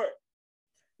report?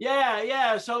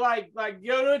 Yeah. So like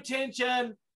go to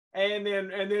attention, and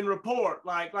then report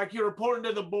like you're reporting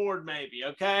to the board maybe,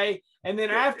 okay? And then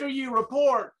after you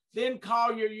report, then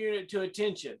call your unit to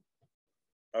attention.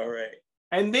 All right.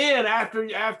 And then after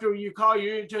you call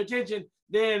your unit to attention,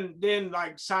 then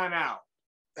like sign out.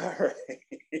 All right.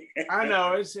 I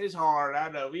know it's hard. I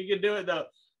know you can do it though.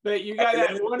 But you got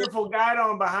that wonderful guide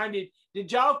on behind you.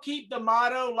 Did y'all keep the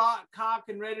motto lock, cock,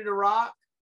 and ready to rock?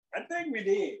 I think we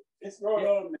did. It's going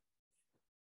on.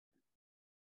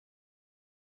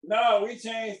 No, we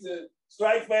changed to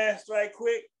strike fast, strike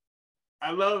quick.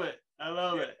 I love it. I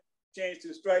love it. Changed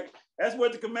to strike. That's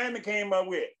what the commander came up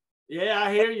with. Yeah,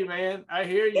 I hear you, man. I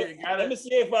hear you. Let me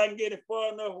see if I can get it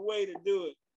far enough away to do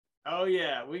it. Oh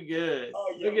yeah, we good.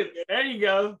 Oh yeah. Look at, there you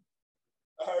go.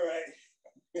 All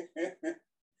right.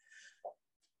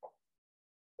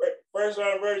 First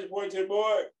round version, point to the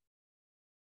board.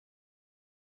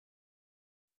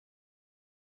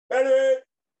 Better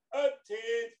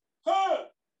attention. Huh.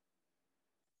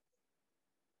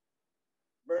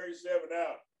 Bird 7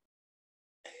 out.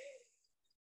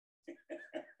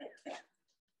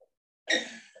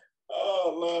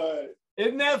 Oh Lord.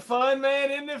 Isn't that fun,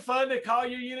 man? Isn't it fun to call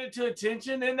your unit to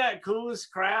attention? Isn't that cool as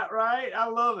crap, right? I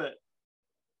love it.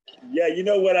 Yeah, you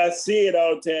know what? I see it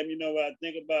all the time. You know what I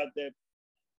think about that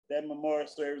memorial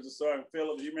service of Sergeant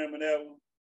Phillips. You remember that one?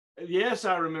 Yes,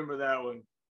 I remember that one.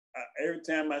 Every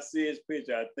time I see his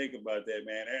picture, I think about that,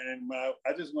 man. And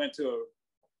I just went to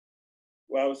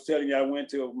I was telling you, I went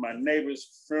to my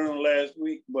neighbor's funeral last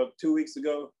week, about 2 weeks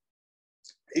ago.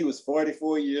 He was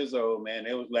 44 years old, man.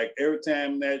 It was like every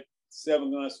time that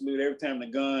 7-gun salute, every time the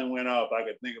gun went off, I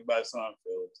could think about Sergeant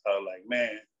Phillips. I was like,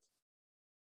 man.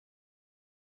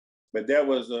 But that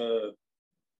was the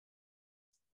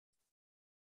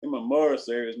memorial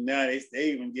service. Now they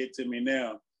even get to me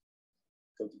now.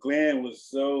 Because Glenn was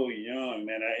so young,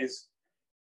 man.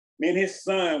 Me and his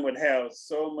son would have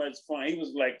so much fun. He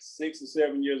was like 6 or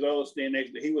 7 years old, staying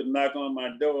next to. He would knock on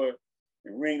my door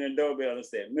and ring the doorbell and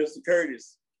say, "Mr.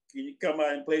 Curtis, can you come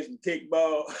out and play some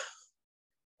kickball?"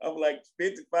 I'm like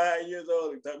 55 years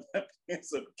old and talking about playing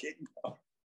some kickball.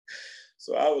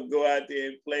 So I would go out there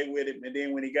and play with him. And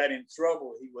then when he got in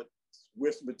trouble, he would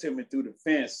whisper to me through the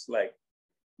fence, like,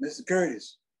 "Mr.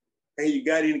 Curtis, hey, you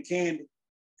got any candy?"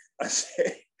 I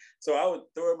said, so I would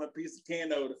throw him a piece of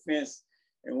candy over the fence.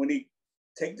 And when he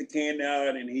take the candy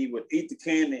out and he would eat the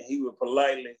candy, he would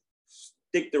politely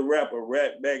stick the wrapper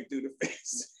right back through the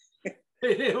fence.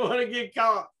 He didn't want to get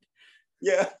caught.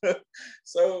 Yeah.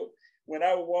 So when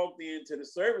I walked into the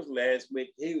service last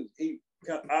week,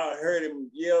 I heard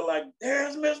him yell like,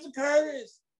 "There's Mr.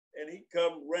 Curtis." And he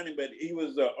come running, but he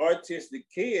was an artistic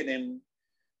kid, and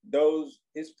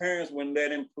his parents wouldn't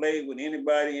let him play with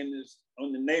anybody in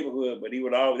the neighborhood, but they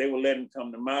would let him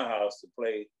come to my house to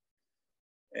play.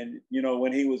 And,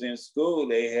 when he was in school,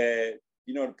 they had,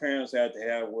 the parents had to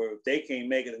have where if they can't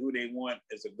make it, who they want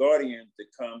as a guardian to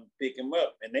come pick him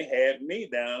up. And they had me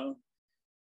down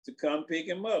to come pick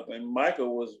him up. And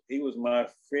Michael was my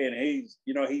friend. He's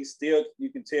still, you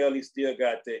can tell he still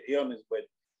got the illness, but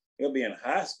he'll be in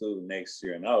high school next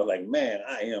year. And I was like, man,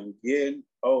 I am getting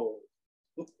old.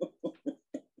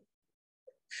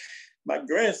 My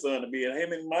grandson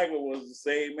him and Michael was the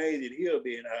same age, and he'll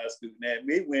be in high school now.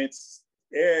 We went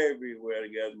everywhere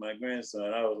together, my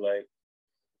grandson. I was like,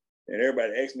 and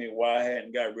everybody asked me why I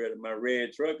hadn't got rid of my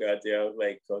red truck out there. I was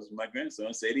like, because my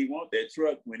grandson said he want that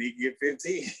truck when he get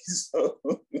 15. So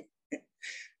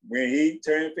when he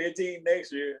turned 15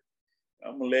 next year,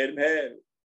 I'm gonna let him have it.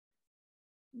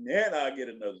 Then I'll get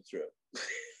another truck.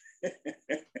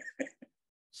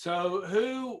 So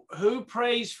who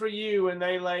prays for you when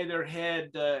they lay their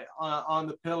head on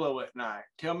the pillow at night?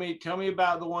 Tell me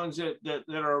about the ones that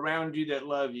are around you that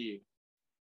love you.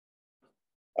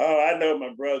 Oh, I know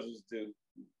my brothers do.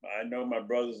 I know my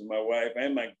brothers and my wife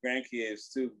and my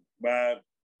grandkids too. But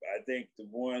I think the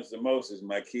ones the most is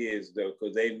my kids though,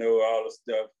 because they know all the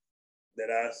stuff that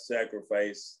I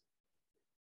sacrificed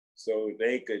so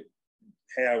they could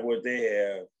have what they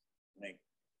have. Like,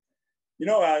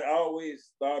 I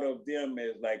always thought of them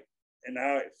as like, and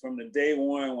from the day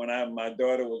one when my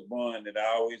daughter was born, that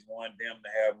I always wanted them to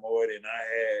have more than I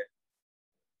had.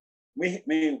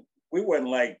 We wasn't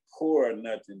like poor or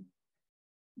nothing,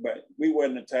 but we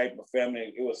wasn't the type of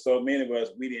family. It was so many of us,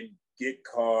 we didn't get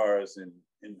cars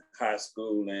in high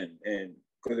school and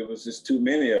because it was just too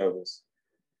many of us.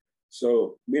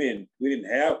 So we didn't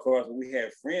have cars, but we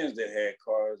had friends that had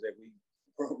cars that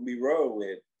we rode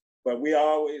with. But we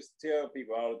always tell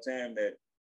people all the time that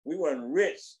we wasn't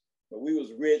rich, but we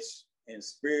was rich in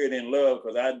spirit and love,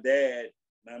 because our dad,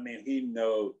 he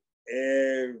know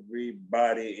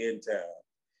everybody in town.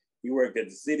 He worked at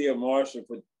the city of Marshall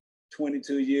for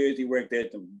 22 years. He worked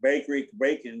at the bakery,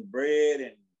 baking bread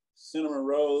and cinnamon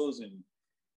rolls and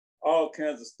all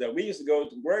kinds of stuff. We used to go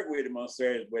to work with him on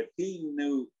Saturdays, but he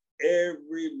knew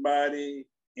everybody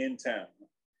in town.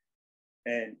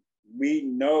 And we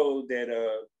know that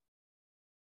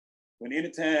when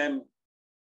anytime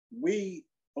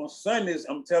on Sundays,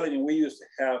 I'm telling you, we used to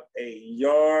have a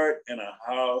yard and a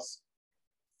house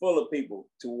full of people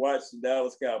to watch the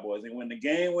Dallas Cowboys. And when the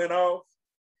game went off,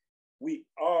 we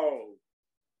all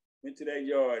went to that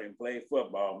yard and played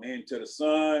football, man, until the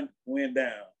sun went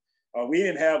down. We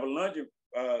didn't have a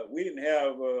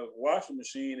washing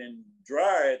machine and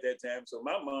dryer at that time. So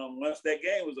my mom, once that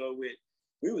game was over with,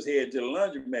 we was headed to the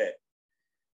laundromat.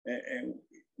 And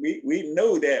we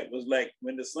knew that was like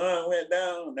when the sun went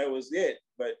down, that was it.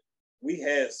 But we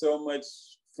had so much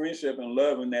friendship and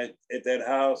love in that at that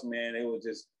house, man. It was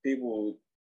just people.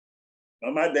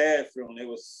 On my dad's funeral, there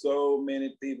was so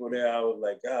many people there. I was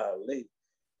like, golly,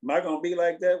 am I gonna be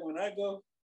like that when I go?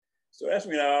 So that's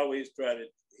when I always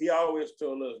he always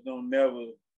told us, don't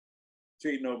never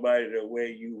treat nobody the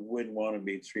way you wouldn't want to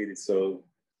be treated. So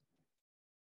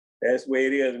that's the way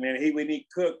it is, man. When he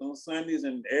cooked on Sundays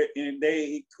and any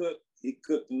day he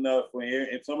cooked enough for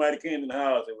if somebody came to the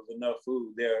house, there was enough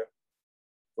food there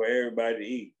for everybody to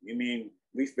eat. I mean,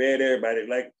 we fed everybody.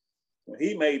 Like when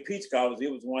he made peach cobbler,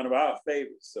 it was one of our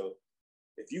favorites. So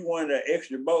if you wanted an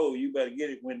extra bowl, you better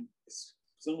get it as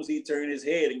soon as he turned his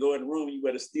head and go in the room, you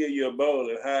better steal your bowl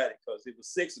and hide it, because it was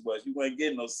 6 of us. You weren't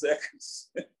getting no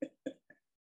seconds.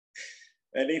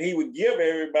 And then he would give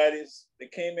everybody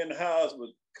that came in the house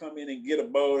would come in and get a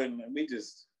bowl, and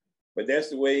but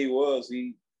that's the way he was.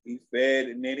 He fed,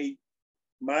 and then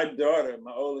my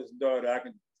oldest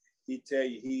daughter, he tell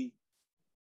you,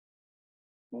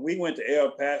 when we went to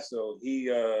El Paso,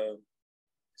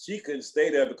 she couldn't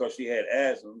stay there because she had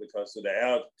asthma because of the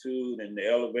altitude and the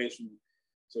elevation.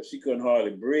 So she couldn't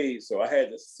hardly breathe. So I had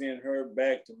to send her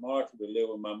back to Marshall to live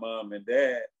with my mom and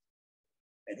dad.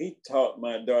 And he taught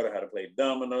my daughter how to play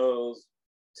dominoes.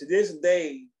 To this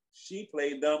day, she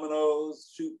played dominoes,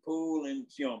 shoot pool,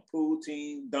 and she on pool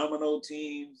teams, domino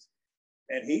teams.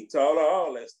 And he taught her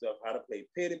all that stuff, how to play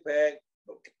pitty pack,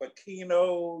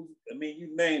 Pacino, I mean, you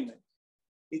name it.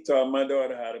 He taught my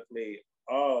daughter how to play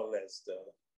all that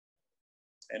stuff.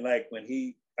 And like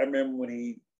I remember when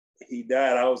he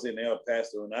died, I was in El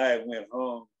Paso and I went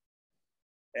home,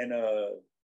 and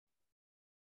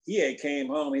he had came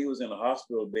home. He was in a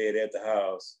hospital bed at the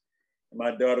house. And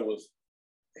my daughter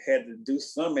had to do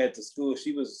something at the school.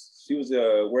 She was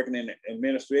working in the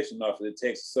administration office at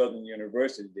Texas Southern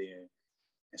University then.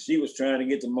 And she was trying to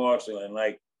get to Marshall, and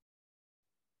like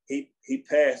he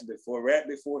passed right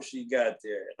before she got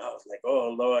there. And I was like, oh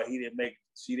Lord, she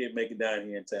didn't make it down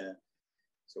here in time.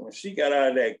 So when she got out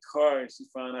of that car and she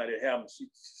found out it happened, she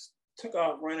took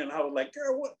off running. I was like,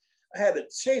 girl, what? I had to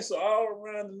chase her all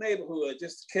around the neighborhood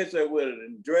just to catch up with her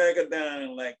and drag her down,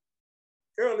 and like,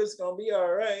 girl, it's gonna be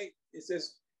all right. It's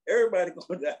just everybody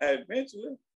gonna die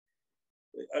eventually.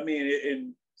 I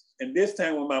mean, and this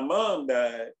time when my mom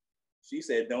died, she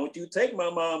said, don't you take my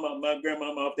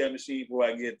grandmama off that machine before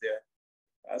I get there.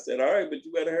 I said, all right, but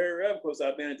you better hurry up, because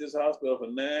I've been at this hospital for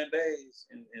 9 days.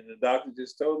 And the doctor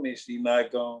just told me she's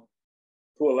not gonna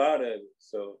pull out of it.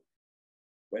 So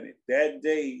that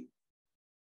day,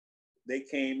 they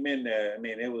came in there, I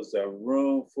mean, it was a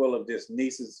room full of just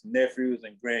nieces, nephews,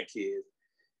 and grandkids.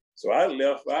 So I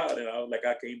left out, and I was like,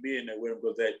 I can't be in there with them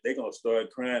because they're going to start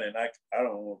crying, and I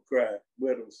don't want to cry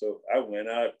with them. So I went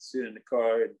out, sit in the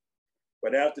car.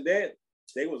 But after that,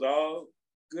 they was all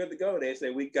good to go. They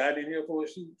said, we got in here before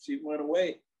she went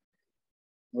away.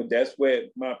 But that's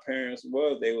where my parents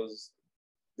was.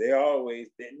 A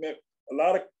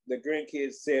lot of the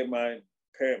grandkids said my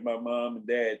mom and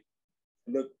dad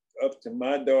looked up to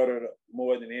my daughter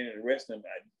more than any of the rest of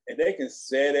them. And they can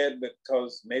say that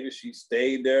because maybe she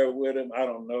stayed there with them. I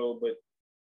don't know, but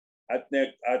I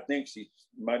think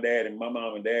my dad and my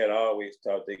mom and dad always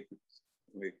taught their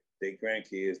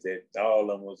grandkids that all of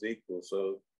them was equal.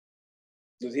 So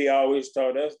because he always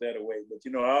taught us that way. But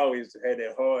I always had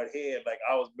that hard head, like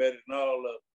I was better than all of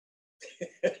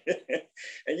them.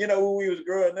 And when we was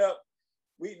growing up,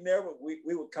 we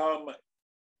would call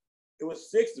it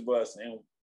was 6 of us, and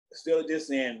instead of just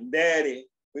saying daddy,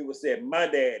 we would say my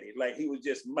daddy, like he was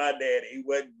just my daddy. He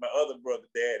wasn't my other brother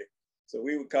daddy. So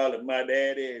we would call it my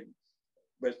daddy.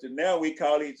 But now we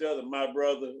call each other my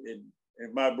brother and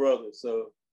my brother.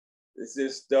 So it's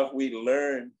just stuff we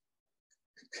learned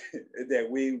that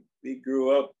we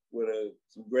grew up with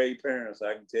some great parents.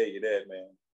 I can tell you that, man.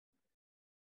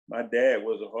 My dad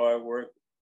was a hard worker.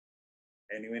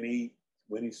 And when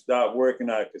when he stopped working,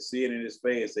 I could see it in his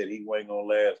face that he wasn't gonna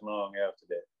last long after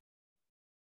that.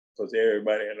 Because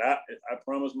everybody, and I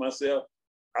promised myself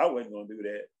I wasn't gonna do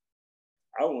that.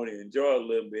 I want to enjoy a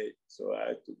little bit. So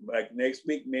like next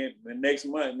week, man, next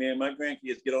month, man, my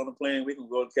grandkids get on the plane. We can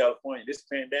go to California. This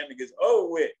pandemic is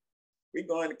over with. We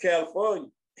going to California.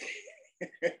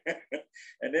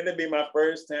 And then it'll be my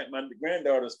first time, my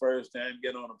granddaughter's first time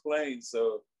getting on a plane.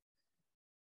 So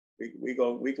we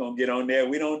gonna get on there.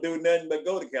 We don't do nothing but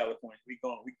go to California. We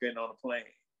getting on a plane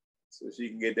so she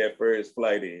can get that first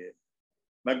flight in.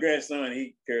 My grandson,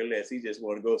 he care less. He just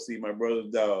want to go see my brother's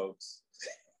dogs.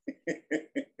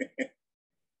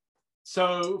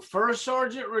 So First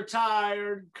Sergeant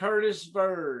retired Curtis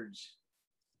Verge.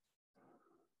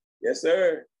 Yes,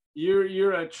 sir.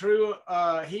 You're a true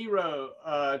hero,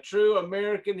 a true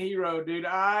American hero, dude.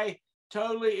 I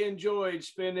totally enjoyed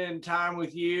spending time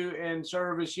with you in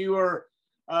service. You were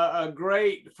a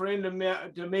great friend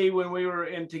to me when we were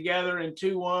together in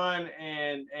 2-1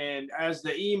 and as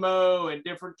the emo and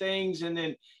different things. And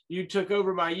then you took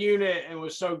over my unit and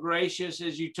was so gracious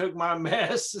as you took my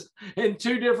mess. And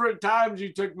 2 different times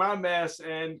you took my mess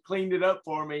and cleaned it up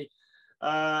for me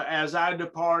as I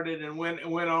departed and went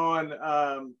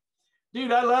on.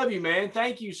 Dude, I love you, man.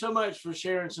 Thank you so much for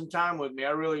sharing some time with me. I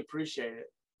really appreciate it.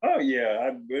 Oh,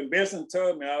 yeah. When Benson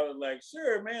told me, I was like,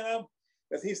 sure, man.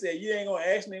 Because he said, you ain't going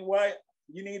to ask me why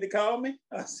you need to call me?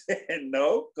 I said,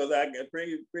 no, because I got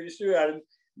pretty sure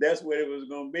that's what it was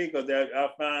going to be, because I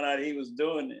found out he was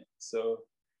doing it. So,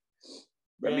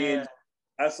 but yeah.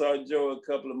 I saw Joe a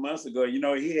couple of months ago. You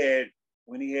know,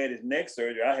 when he had his neck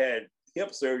surgery, I had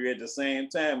hip surgery at the same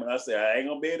time. And I said, I ain't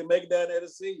going to be able to make it down there to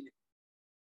see you,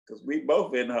 because we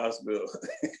both in the hospital.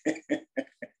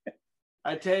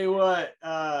 I tell you what,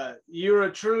 you're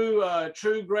a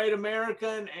true great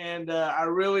American, and I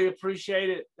really appreciate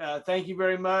it. Thank you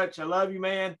very much. I love you,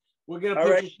 man. We're going to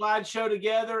put your slideshow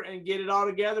together and get it all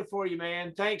together for you,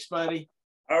 man. Thanks, buddy.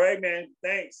 All right, man.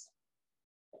 Thanks.